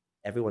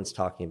everyone's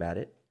talking about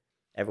it,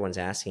 everyone's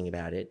asking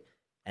about it,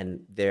 and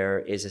there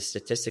is a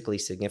statistically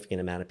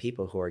significant amount of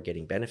people who are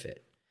getting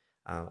benefit.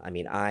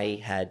 I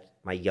had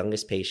my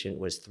youngest patient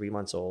was 3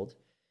 months old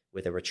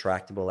with a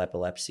retractable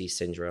epilepsy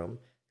syndrome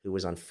who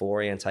was on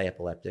 4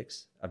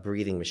 anti-epileptics, a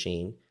breathing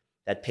machine.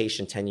 That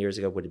patient 10 years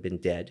ago would have been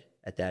dead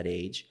at that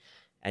age.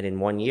 And in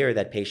 1 year,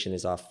 that patient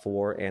is off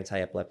 4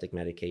 anti-epileptic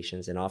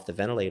medications and off the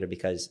ventilator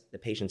because the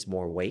patient's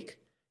more awake.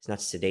 He's not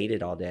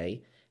sedated all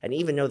day. And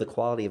even though the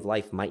quality of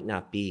life might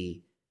not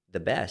be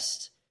the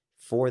best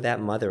for that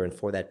mother and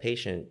for that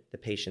patient, the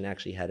patient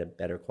actually had a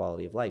better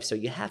quality of life. So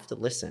you have to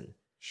listen.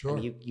 Sure.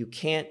 You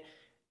can't,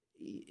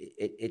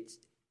 it's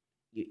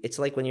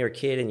like when you're a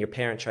kid and your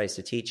parent tries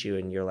to teach you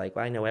and you're like,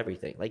 well, I know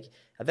everything. Like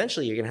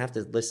eventually you're going to have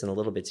to listen a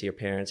little bit to your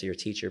parents or your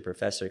teacher or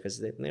professor because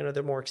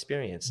they're more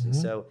experienced. Mm-hmm.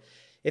 And so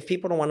if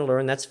people don't want to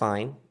learn, that's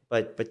fine.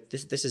 But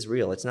this is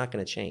real. It's not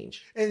going to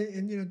change.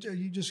 And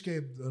you just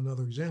gave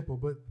another example,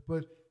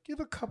 but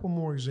give a couple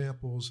more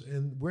examples.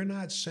 And we're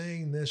not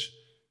saying this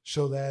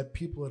so that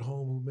people at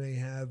home who may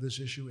have this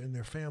issue in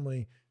their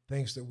family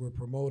thinks that we're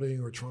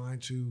promoting or trying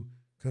to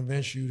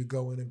convince you to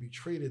go in and be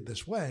treated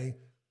this way.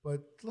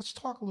 But let's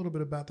talk a little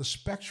bit about the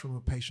spectrum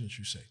of patients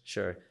you see.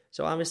 Sure.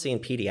 So obviously in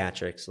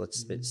pediatrics,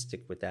 let's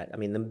stick with that.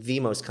 The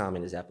most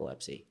common is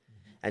epilepsy.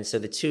 Mm-hmm. And so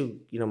the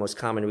two, most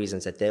common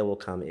reasons that they will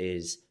come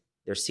is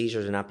their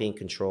seizures are not being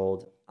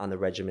controlled on the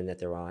regimen that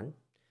they're on,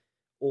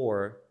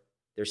 or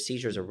their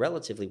seizures are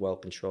relatively well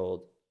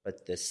controlled,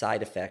 but the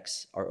side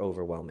effects are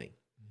overwhelming.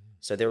 Mm-hmm.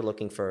 So they're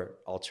looking for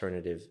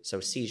alternative. So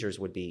seizures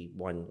would be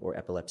one, or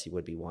epilepsy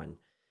would be one.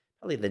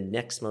 Probably the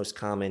next most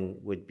common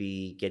would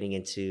be getting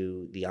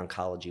into the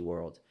oncology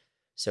world.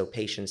 So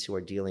patients who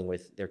are dealing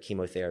with their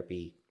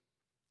chemotherapy,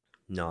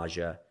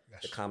 nausea,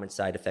 yes, the common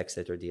side effects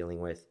that they're dealing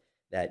with,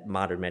 that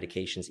modern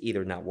medications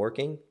either not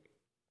working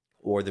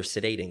or they're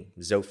sedating.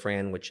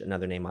 Zofran, which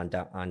another name on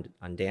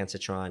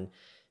ondansetron,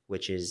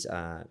 which is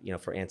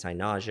for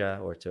anti-nausea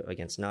or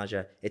against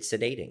nausea, it's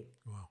sedating.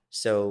 Wow.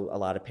 So a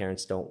lot of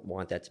parents don't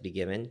want that to be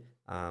given,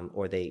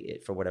 or they,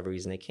 for whatever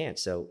reason, they can't.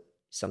 So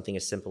something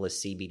as simple as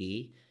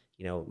CBD,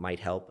 might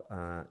help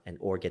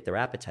or get their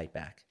appetite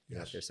back.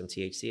 Yes. There's some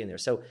THC in there.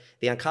 So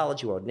the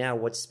oncology world. Now,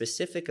 what's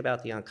specific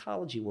about the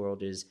oncology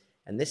world is,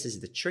 and this is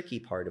the tricky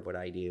part of what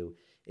I do,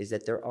 is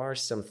that there are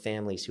some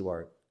families who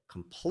are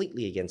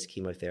completely against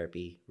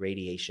chemotherapy,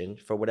 radiation,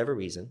 for whatever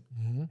reason,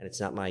 mm-hmm, and it's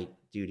not my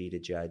duty to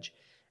judge,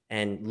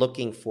 and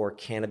looking for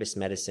cannabis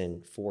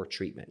medicine for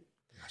treatment.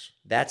 Yes.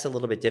 That's a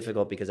little bit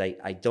difficult because I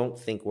don't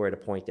think we're at a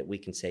point that we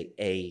can say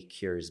A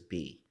cures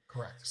B.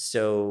 Correct.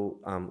 So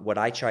what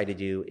I try to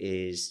do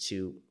is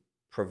to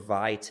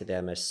provide to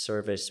them a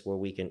service where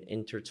we can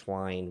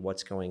intertwine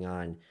what's going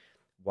on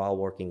while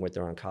working with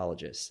their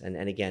oncologists. And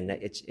again,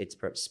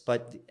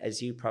 but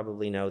as you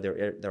probably know,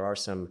 there are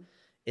some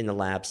in the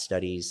lab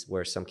studies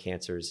where some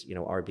cancers,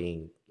 are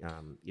being,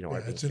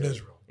 it's in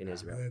Israel. In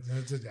Israel.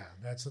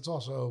 That's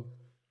also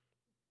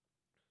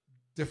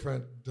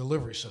different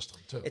delivery system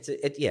too.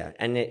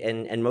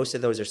 And most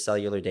of those are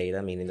cellular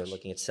data, meaning they're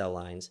looking at cell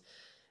lines.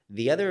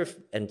 The other,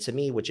 and to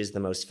me, which is the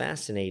most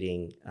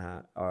fascinating,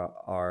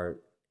 are,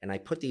 and I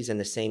put these in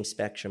the same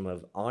spectrum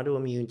of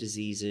autoimmune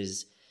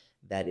diseases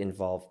that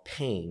involve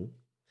pain.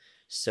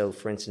 So,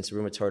 for instance,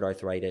 rheumatoid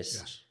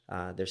arthritis.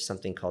 Yes. There's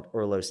something called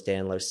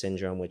Ehlers-Danlos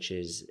syndrome, which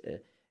is,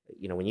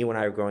 when you and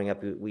I were growing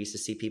up, we used to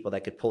see people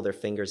that could pull their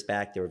fingers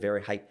back. They were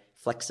very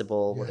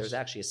flexible. Yes. Well, there's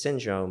actually a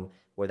syndrome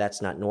where that's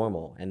not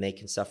normal, and they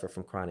can suffer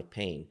from chronic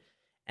pain.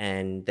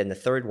 And then the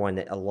third one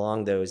that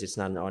along those, it's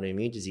not an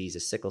autoimmune disease,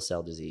 is sickle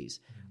cell disease.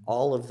 Mm-hmm.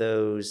 All of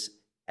those,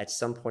 at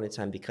some point in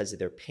time, because of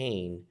their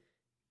pain,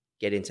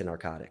 get into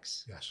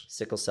narcotics. Yes.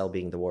 Sickle cell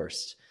being the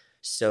worst.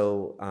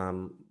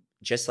 So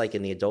just like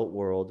in the adult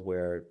world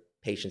where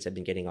patients have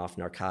been getting off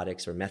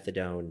narcotics or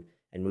methadone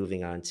and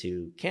moving on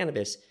to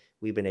cannabis,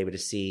 we've been able to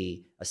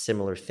see a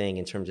similar thing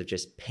in terms of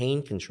just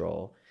pain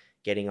control,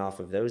 getting off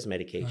of those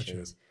medications.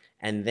 Gotcha.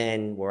 And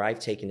then where I've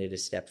taken it a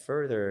step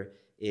further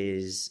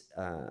is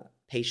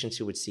patients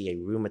who would see a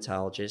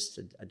rheumatologist,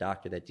 a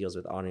doctor that deals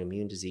with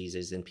autoimmune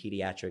diseases. In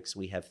pediatrics,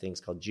 we have things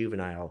called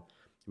juvenile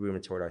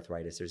rheumatoid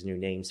arthritis. There's new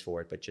names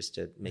for it, but just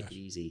to make it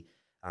easy.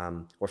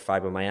 Or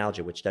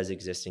fibromyalgia, which does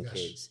exist in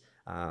kids.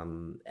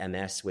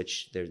 MS,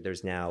 which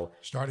there's now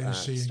Starting to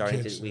see in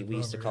kids we and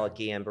used to above, call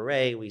yeah. it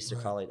Guillain-Barré. We used to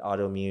Right. call it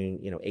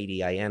autoimmune,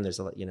 ADIM. There's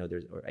a lot,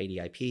 there's or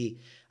ADIP.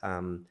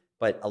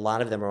 But a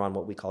lot of them are on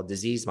what we call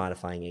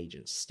disease-modifying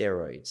agents,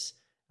 steroids,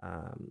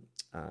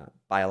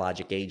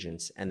 biologic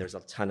agents, and there's a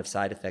ton of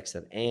side effects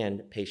of,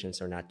 and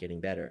patients are not getting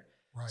better.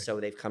 Right. So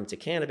they've come to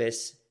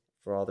cannabis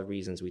for all the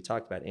reasons we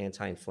talked about: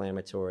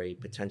 anti-inflammatory,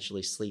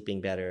 potentially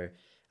sleeping better,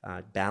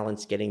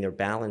 getting their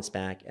balance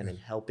back, and then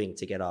helping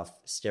to get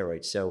off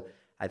steroids. So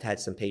I've had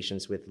some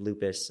patients with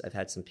lupus. I've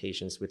had some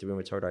patients with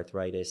rheumatoid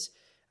arthritis,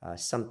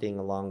 something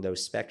along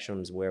those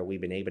spectrums where we've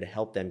been able to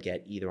help them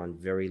get either on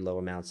very low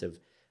amounts of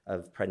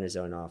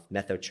prednisone off,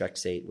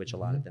 methotrexate, which a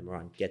lot of them are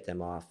on, get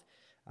them off.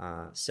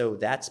 So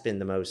that's been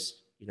the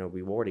most,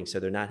 rewarding. So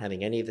they're not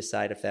having any of the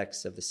side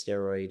effects of the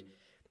steroid.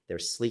 They're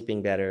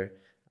sleeping better,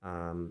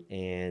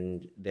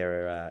 and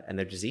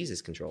their disease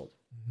is controlled.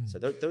 So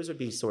those would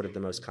be sort of the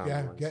most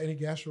common ones. Got any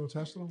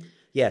gastrointestinal?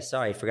 Yeah,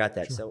 sorry, I forgot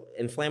that. So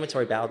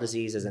inflammatory bowel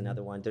disease is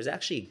another one. There's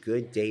actually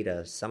good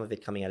data, some of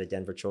it coming out of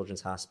Denver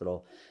Children's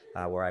Hospital,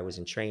 where I was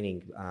in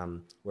training,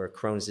 where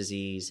Crohn's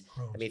disease.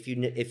 I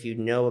mean, if you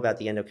know about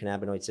the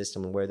endocannabinoid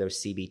system and where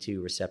those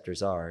CB2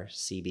 receptors are,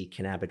 CB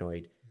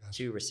cannabinoid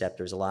 2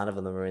 receptors, a lot of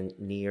them are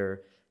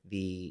near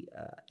the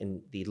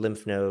in the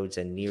lymph nodes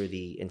and near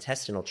the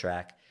intestinal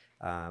tract.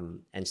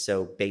 And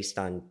so based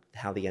on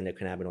how the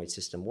endocannabinoid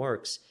system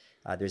works,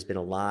 there's been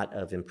a lot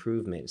of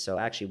improvement. So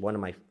actually, one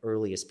of my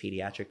earliest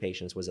pediatric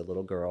patients was a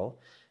little girl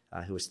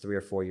who was 3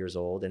 or 4 years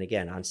old. And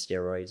again, on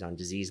steroids, on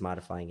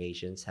disease-modifying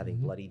agents, having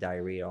bloody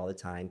diarrhea all the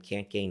time,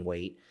 can't gain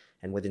weight.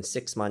 And within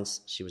 6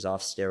 months, she was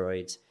off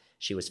steroids.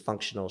 She was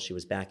functional. She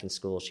was back in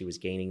school. She was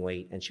gaining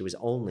weight. And she was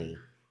only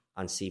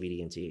on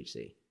CBD and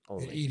THC.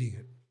 Only. And eating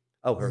it.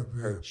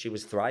 Oh, she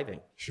was thriving.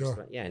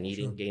 Sure. And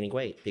eating, gaining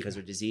weight because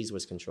her disease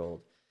was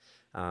controlled.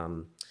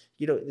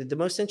 The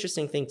most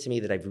interesting thing to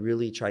me that I've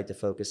really tried to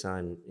focus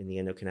on in the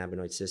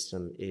endocannabinoid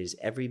system is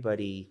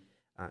everybody.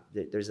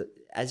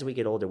 As we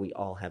get older, we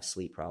all have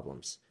sleep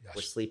problems. Yes.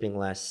 We're sleeping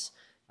less.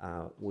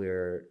 We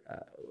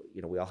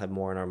all have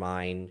more on our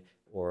mind.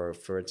 Or,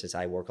 for instance,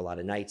 I work a lot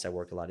of nights. I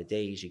work a lot of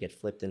days. You get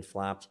flipped and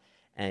flopped,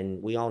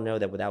 and we all know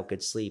that without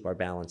good sleep, our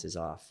balance is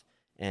off.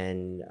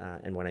 And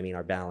when I mean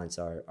our balance,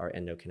 our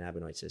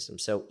endocannabinoid system.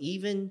 So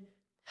even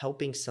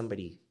helping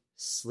somebody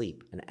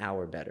sleep an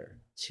hour better,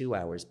 2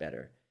 hours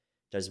better,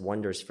 does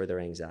wonders for their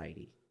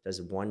anxiety,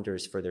 does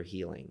wonders for their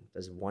healing,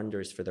 does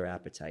wonders for their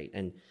appetite.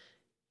 And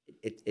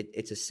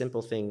it's a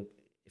simple thing.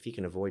 If you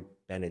can avoid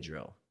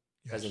Benadryl,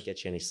 it doesn't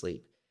get you any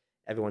sleep.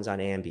 Everyone's on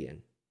Ambien,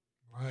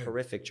 Right.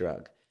 horrific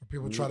drug.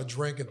 People try to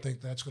drink and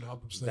think that's going to help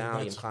them stay.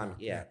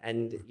 Valium,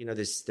 and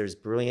there's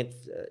brilliant.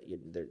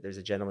 There's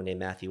a gentleman named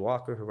Matthew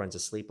Walker who runs a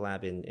sleep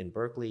lab in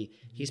Berkeley.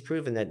 He's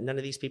proven that none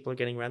of these people are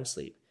getting REM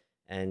sleep,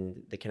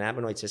 and the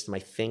cannabinoid system, I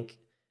think,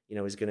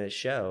 is going to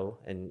show.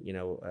 And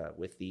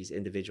with these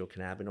individual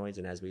cannabinoids,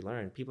 and as we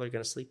learn, people are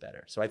going to sleep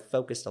better. So I've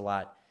focused a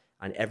lot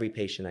on every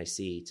patient I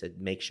see to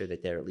make sure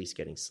that they're at least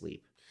getting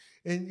sleep.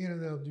 And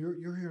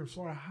you're here in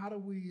Florida. How do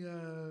we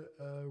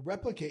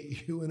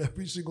replicate you in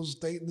every single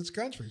state in this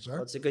country, sir?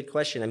 Well, it's a good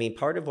question. I mean,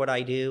 part of what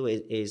I do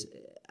is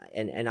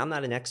and I'm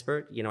not an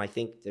expert. I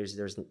think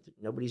there's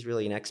nobody's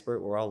really an expert.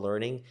 We're all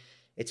learning.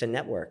 It's a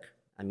network.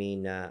 I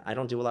mean, I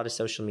don't do a lot of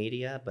social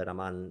media, but I'm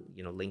on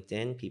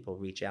LinkedIn. People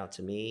reach out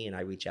to me, and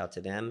I reach out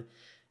to them.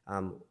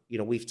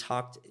 We've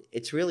talked.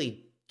 It's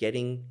really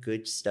getting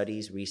good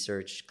studies,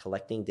 research,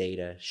 collecting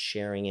data,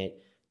 sharing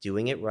it,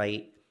 doing it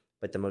right.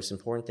 But the most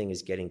important thing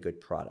is getting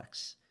good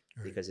products,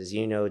 because as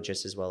you know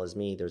just as well as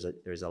me, there's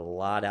a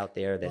lot out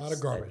there that's a lot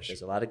of garbage.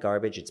 There's a lot of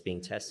garbage. It's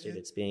being tested.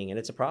 And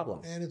it's a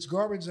problem. And it's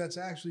garbage that's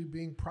actually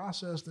being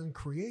processed and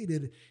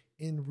created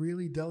in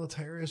really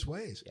deleterious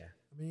ways. Yeah.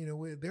 I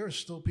mean, there are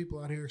still people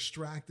out here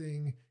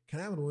extracting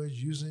cannabinoids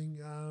using,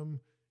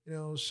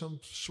 some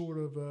sort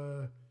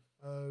of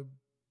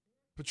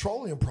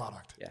petroleum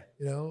product.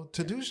 Yeah.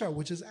 To do so,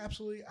 which is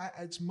absolutely,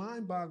 it's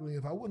mind-boggling.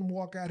 If I wouldn't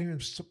walk out here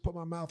and put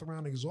my mouth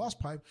around an exhaust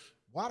pipe,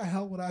 why the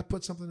hell would I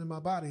put something in my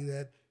body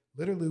that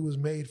literally was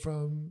made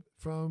from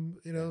some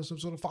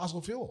sort of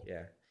fossil fuel?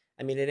 Yeah.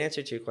 I mean, in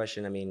answer to your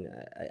question, I mean,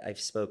 I've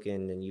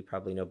spoken, and you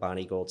probably know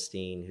Bonnie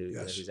Goldstein,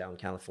 who's out in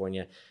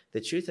California.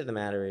 The truth of the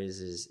matter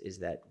is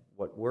that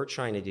what we're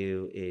trying to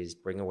do is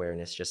bring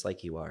awareness, just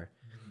like you are.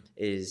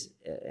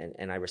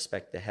 And I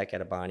respect the heck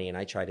out of Bonnie, and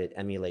I try to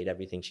emulate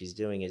everything she's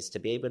doing, is to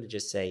be able to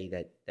just say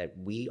that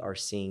we are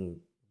seeing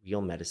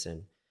real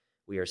medicine.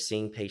 We are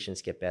seeing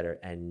patients get better,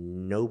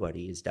 and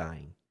nobody is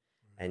dying,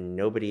 and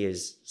nobody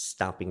is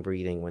stopping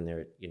breathing when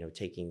they're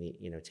taking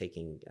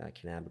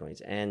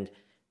cannabinoids, and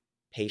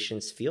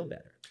patients feel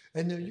better.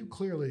 And now you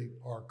clearly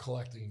are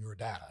collecting your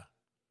data.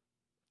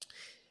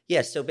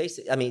 Yeah, so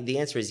basically, I mean, the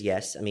answer is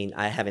yes. I mean,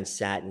 I haven't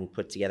sat and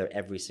put together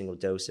every single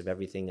dose of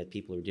everything that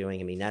people are doing.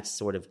 I mean, that's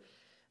sort of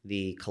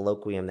the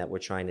colloquium that we're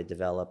trying to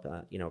develop,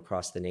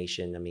 across the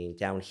nation. I mean,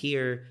 down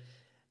here,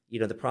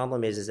 the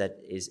problem is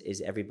that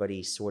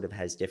everybody sort of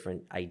has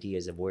different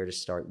ideas of where to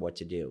start, what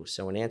to do.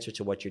 So in answer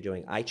to what you're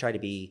doing, I try to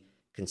be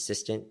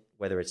consistent,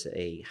 whether it's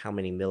how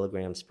many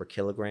milligrams per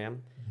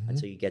kilogram,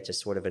 until you get to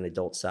sort of an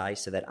adult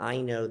size, so that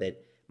I know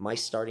that my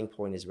starting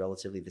point is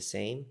relatively the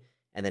same.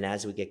 And then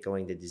as we get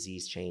going, the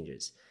disease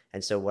changes.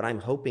 And so what I'm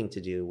hoping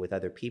to do with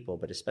other people,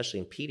 but especially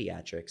in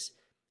pediatrics,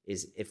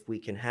 is if we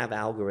can have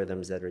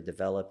algorithms that are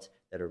developed,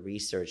 that are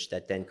researched,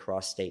 that then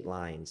cross state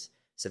lines,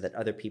 so that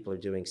other people are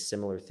doing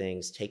similar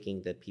things,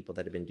 taking the people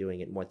that have been doing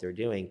it and what they're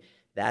doing,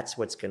 that's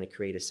what's going to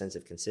create a sense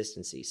of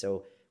consistency.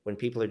 So when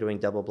people are doing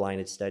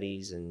double-blinded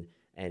studies and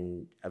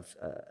of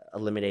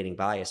eliminating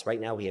bias, right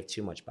now we have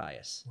too much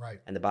bias. Right.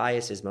 And the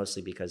bias is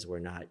mostly because we're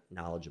not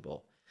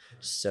knowledgeable.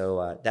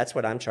 So that's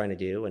what I'm trying to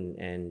do,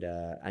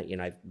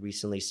 and I've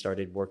recently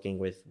started working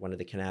with one of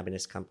the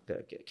cannabis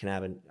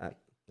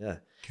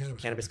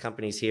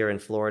companies here in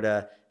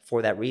Florida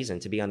for that reason,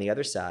 to be on the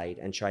other side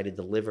and try to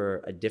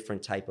deliver a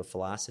different type of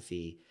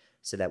philosophy,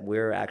 so that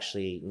we're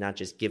actually not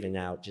just giving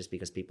out just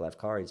because people have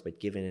cards, but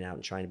giving it out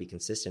and trying to be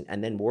consistent,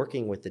 and then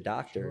working with the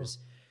doctors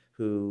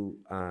who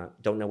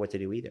don't know what to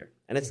do either,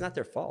 and it's not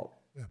their fault.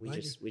 Yeah,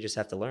 we just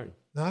have to learn.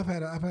 Now I've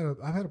had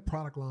a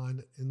product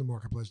line in the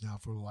marketplace now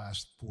for the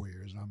last 4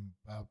 years. I'm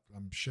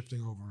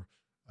shifting over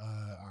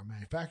our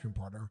manufacturing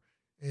partner,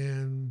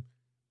 and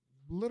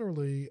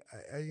literally,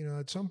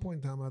 at some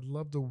point in time, I'd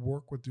love to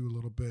work with you a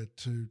little bit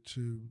to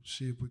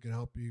see if we can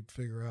help you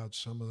figure out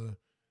some of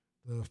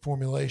the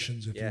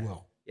formulations, if you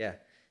will. Yeah,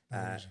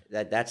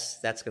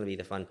 that's going to be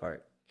the fun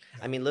part.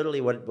 I mean,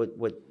 literally, what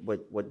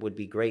would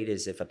be great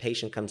is if a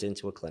patient comes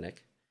into a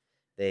clinic,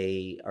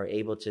 they are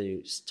able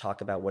to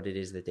talk about what it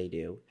is that they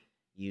do.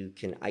 You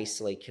can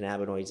isolate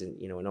cannabinoids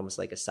in almost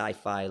like a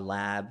sci-fi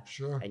lab,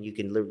 and you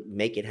can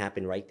make it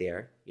happen right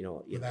there.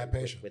 With that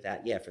patient. For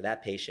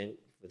that patient,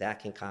 with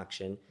that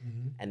concoction,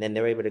 and then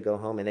they're able to go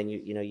home, and then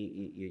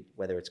you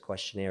whether it's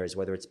questionnaires,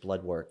 whether it's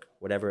blood work,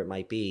 whatever it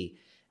might be,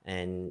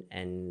 and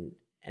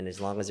as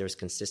long as there's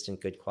consistent,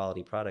 good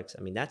quality products,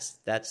 I mean that's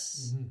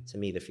to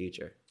me the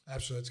future.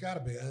 Absolutely, it's got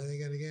to be. I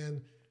think, and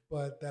again,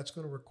 but that's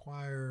going to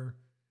require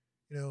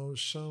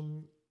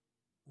some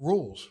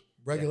rules,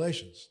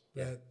 regulations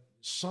that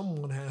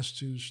someone has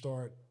to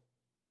start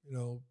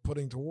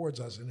putting towards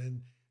us, and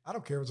then I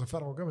don't care if it's a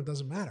federal government, it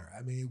doesn't matter.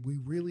 I mean, we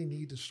really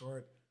need to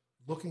start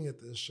looking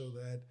at this so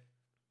that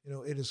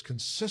it is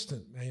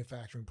consistent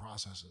manufacturing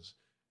processes,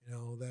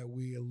 that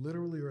we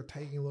literally are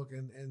taking a look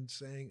and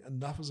saying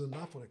enough is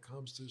enough when it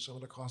comes to some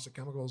of the caustic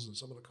chemicals and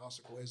some of the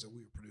caustic ways that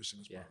we are producing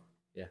this product.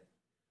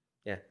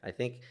 Yeah. I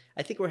think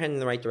we're heading in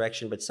the right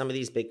direction, but some of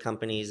these big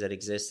companies that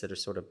exist that are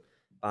sort of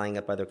buying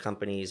up other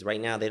companies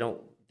right now, they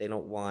don't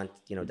want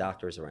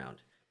doctors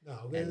around. No,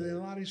 a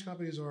lot of these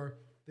companies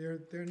they're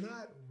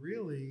not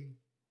really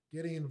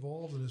getting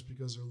involved in this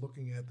because they're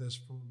looking at this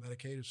from a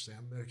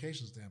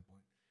medication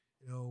standpoint.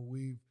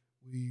 We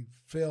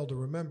failed to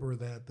remember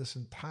that this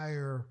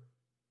entire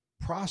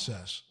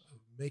process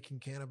of making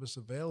cannabis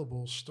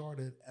available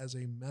started as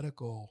a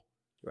medical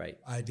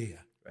idea.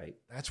 Right.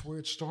 That's where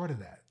it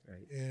started at.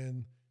 Right.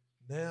 And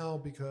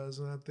now,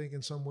 and I think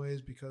in some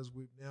ways because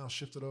we've now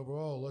shifted over,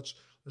 let's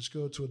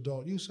go to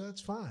adult use. So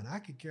that's fine. I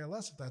could care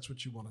less if that's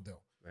what you want to do.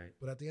 Right.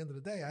 But at the end of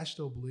the day, I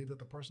still believe that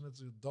the person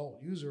that's an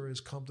adult user has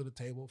come to the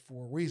table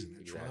for a reason.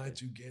 They're trying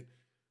to get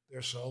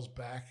themselves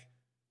back,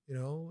 at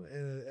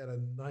a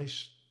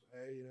nice,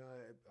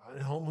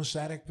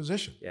 homeostatic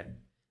position. Yeah.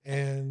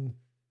 And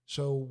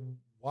so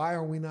why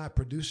are we not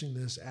producing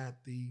this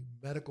at the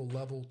medical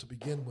level to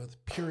begin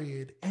with,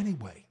 period,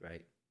 anyway?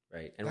 Right.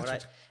 And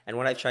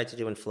what I've tried to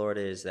do in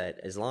Florida is that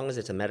as long as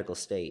it's a medical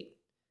state,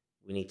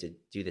 we need to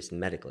do this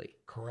medically.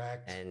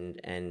 Correct.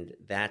 And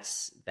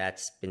that's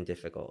been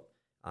difficult.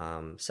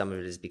 Some of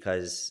it is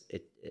because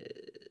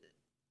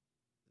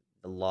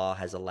the law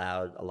has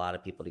allowed a lot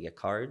of people to get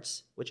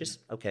cards, which is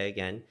okay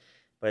again.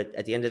 But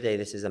at the end of the day,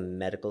 this is a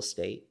medical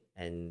state,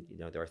 and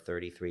there are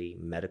 33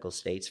 medical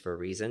states for a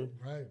reason.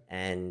 Right.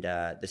 And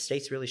the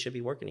states really should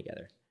be working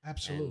together.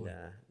 Absolutely.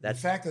 And, the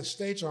fact that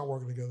states aren't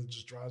working together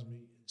just drives me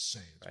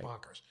insane. It's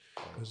bonkers.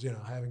 Because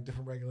having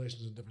different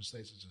regulations in different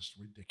states is just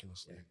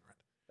ridiculously ignorant.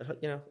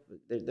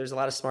 But there's a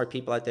lot of smart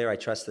people out there. I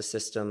trust the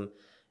system.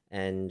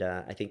 And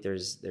I think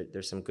there's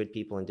some good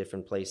people in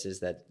different places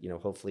that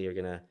hopefully are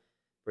going to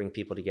bring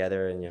people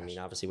together. And I mean,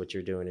 obviously, what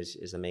you're doing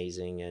is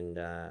amazing, and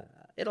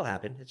it'll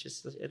happen.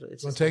 It's going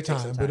to take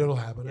time, but it'll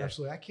happen. Yeah.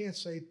 Absolutely. I can't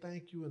say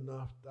thank you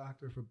enough,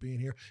 Doctor, for being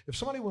here. If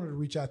somebody wanted to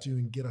reach out to you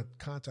and get a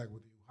contact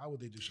with you, how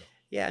would they do so?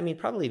 Yeah, I mean,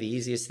 probably the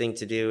easiest thing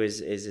to do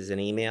is an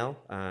email.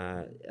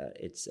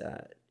 It's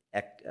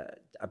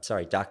I'm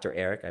sorry, Dr.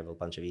 Eric. I have a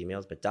bunch of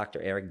emails, but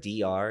Dr. Eric,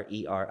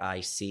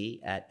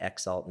 DRERIC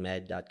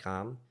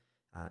 @exaltmed.com.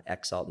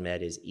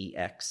 Exaltmed is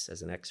EX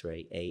as an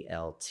X-ray,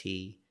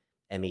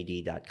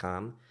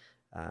 ALTMED.com.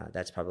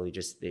 That's probably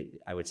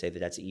I would say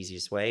that's the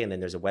easiest way. And then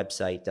there's a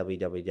website,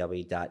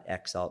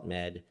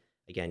 www.exaltmed,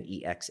 again,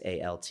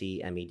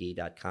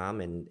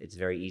 EXALTMED.com. And it's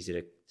very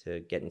easy to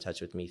get in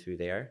touch with me through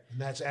there. And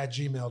that's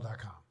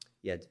 @gmail.com.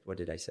 Yeah, what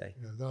did I say?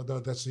 No,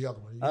 that's the other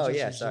one.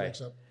 Sorry.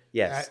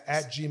 Yes.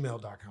 At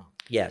gmail.com.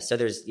 Yeah. So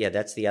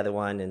that's the other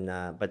one.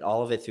 And, but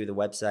all of it through the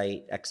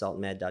website,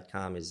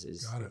 exaltmed.com is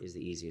the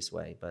easiest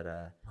way. But,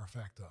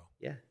 Perfecto.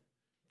 Yeah.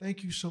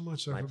 Thank you so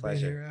much, sir, My for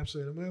pleasure. being here.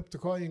 Absolutely. I'm going to have to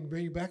call you and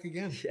bring you back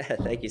again. Yeah.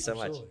 Thank you so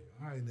much. Absolutely.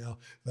 All right, now.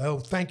 Well,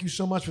 thank you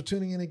so much for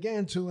tuning in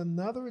again to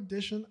another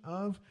edition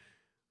of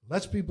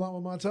Let's Be Blunt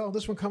with Montel.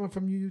 This one coming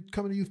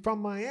to you from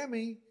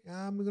Miami.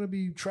 I'm going to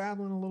be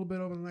traveling a little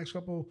bit over the next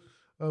couple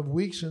of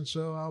weeks, and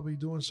so I'll be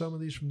doing some of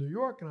these from New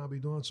York, and I'll be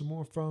doing some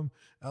more from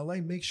LA.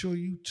 Make sure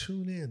you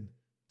tune in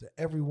to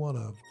every one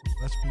of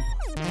Let's Be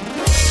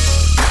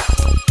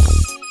Blunt.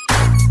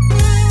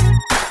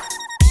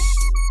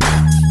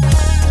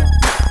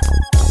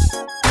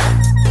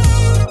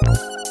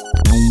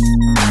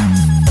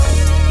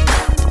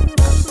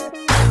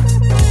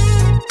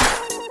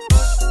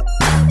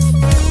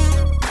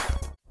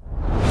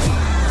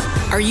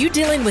 Are you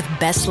dealing with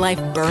best life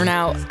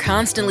burnout,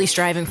 constantly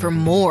striving for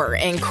more,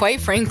 and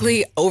quite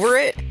frankly, over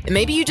it?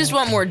 Maybe you just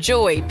want more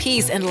joy,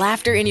 peace, and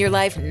laughter in your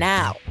life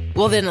now.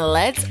 Well, then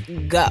let's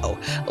go.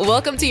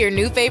 Welcome to your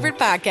new favorite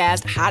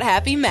podcast, Hot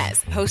Happy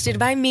Mess, hosted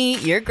by me,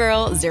 your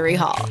girl, Zuri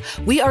Hall.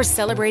 We are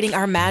celebrating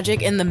our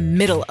magic in the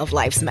middle of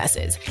life's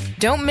messes.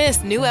 Don't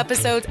miss new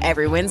episodes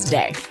every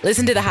Wednesday.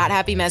 Listen to the Hot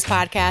Happy Mess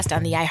podcast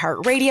on the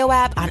iHeartRadio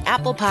app, on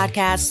Apple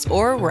Podcasts,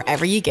 or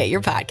wherever you get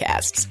your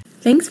podcasts.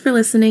 Thanks for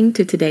listening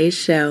to today's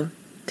show.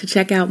 To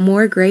check out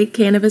more great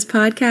cannabis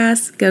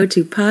podcasts, go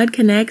to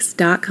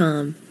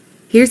podconnects.com.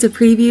 Here's a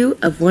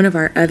preview of one of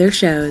our other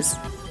shows.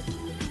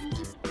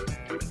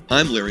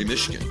 I'm Larry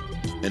Michigan,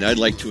 and I'd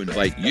like to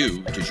invite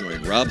you to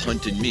join Rob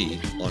Hunt and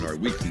me on our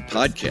weekly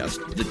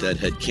podcast, The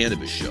Deadhead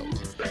Cannabis Show.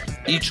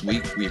 Each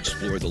week, we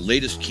explore the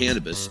latest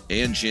cannabis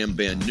and jam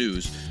band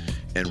news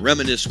and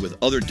reminisce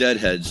with other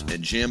Deadheads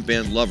and jam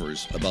band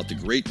lovers about the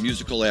great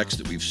musical acts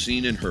that we've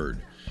seen and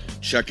heard.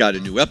 Check out a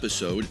new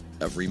episode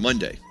every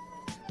Monday.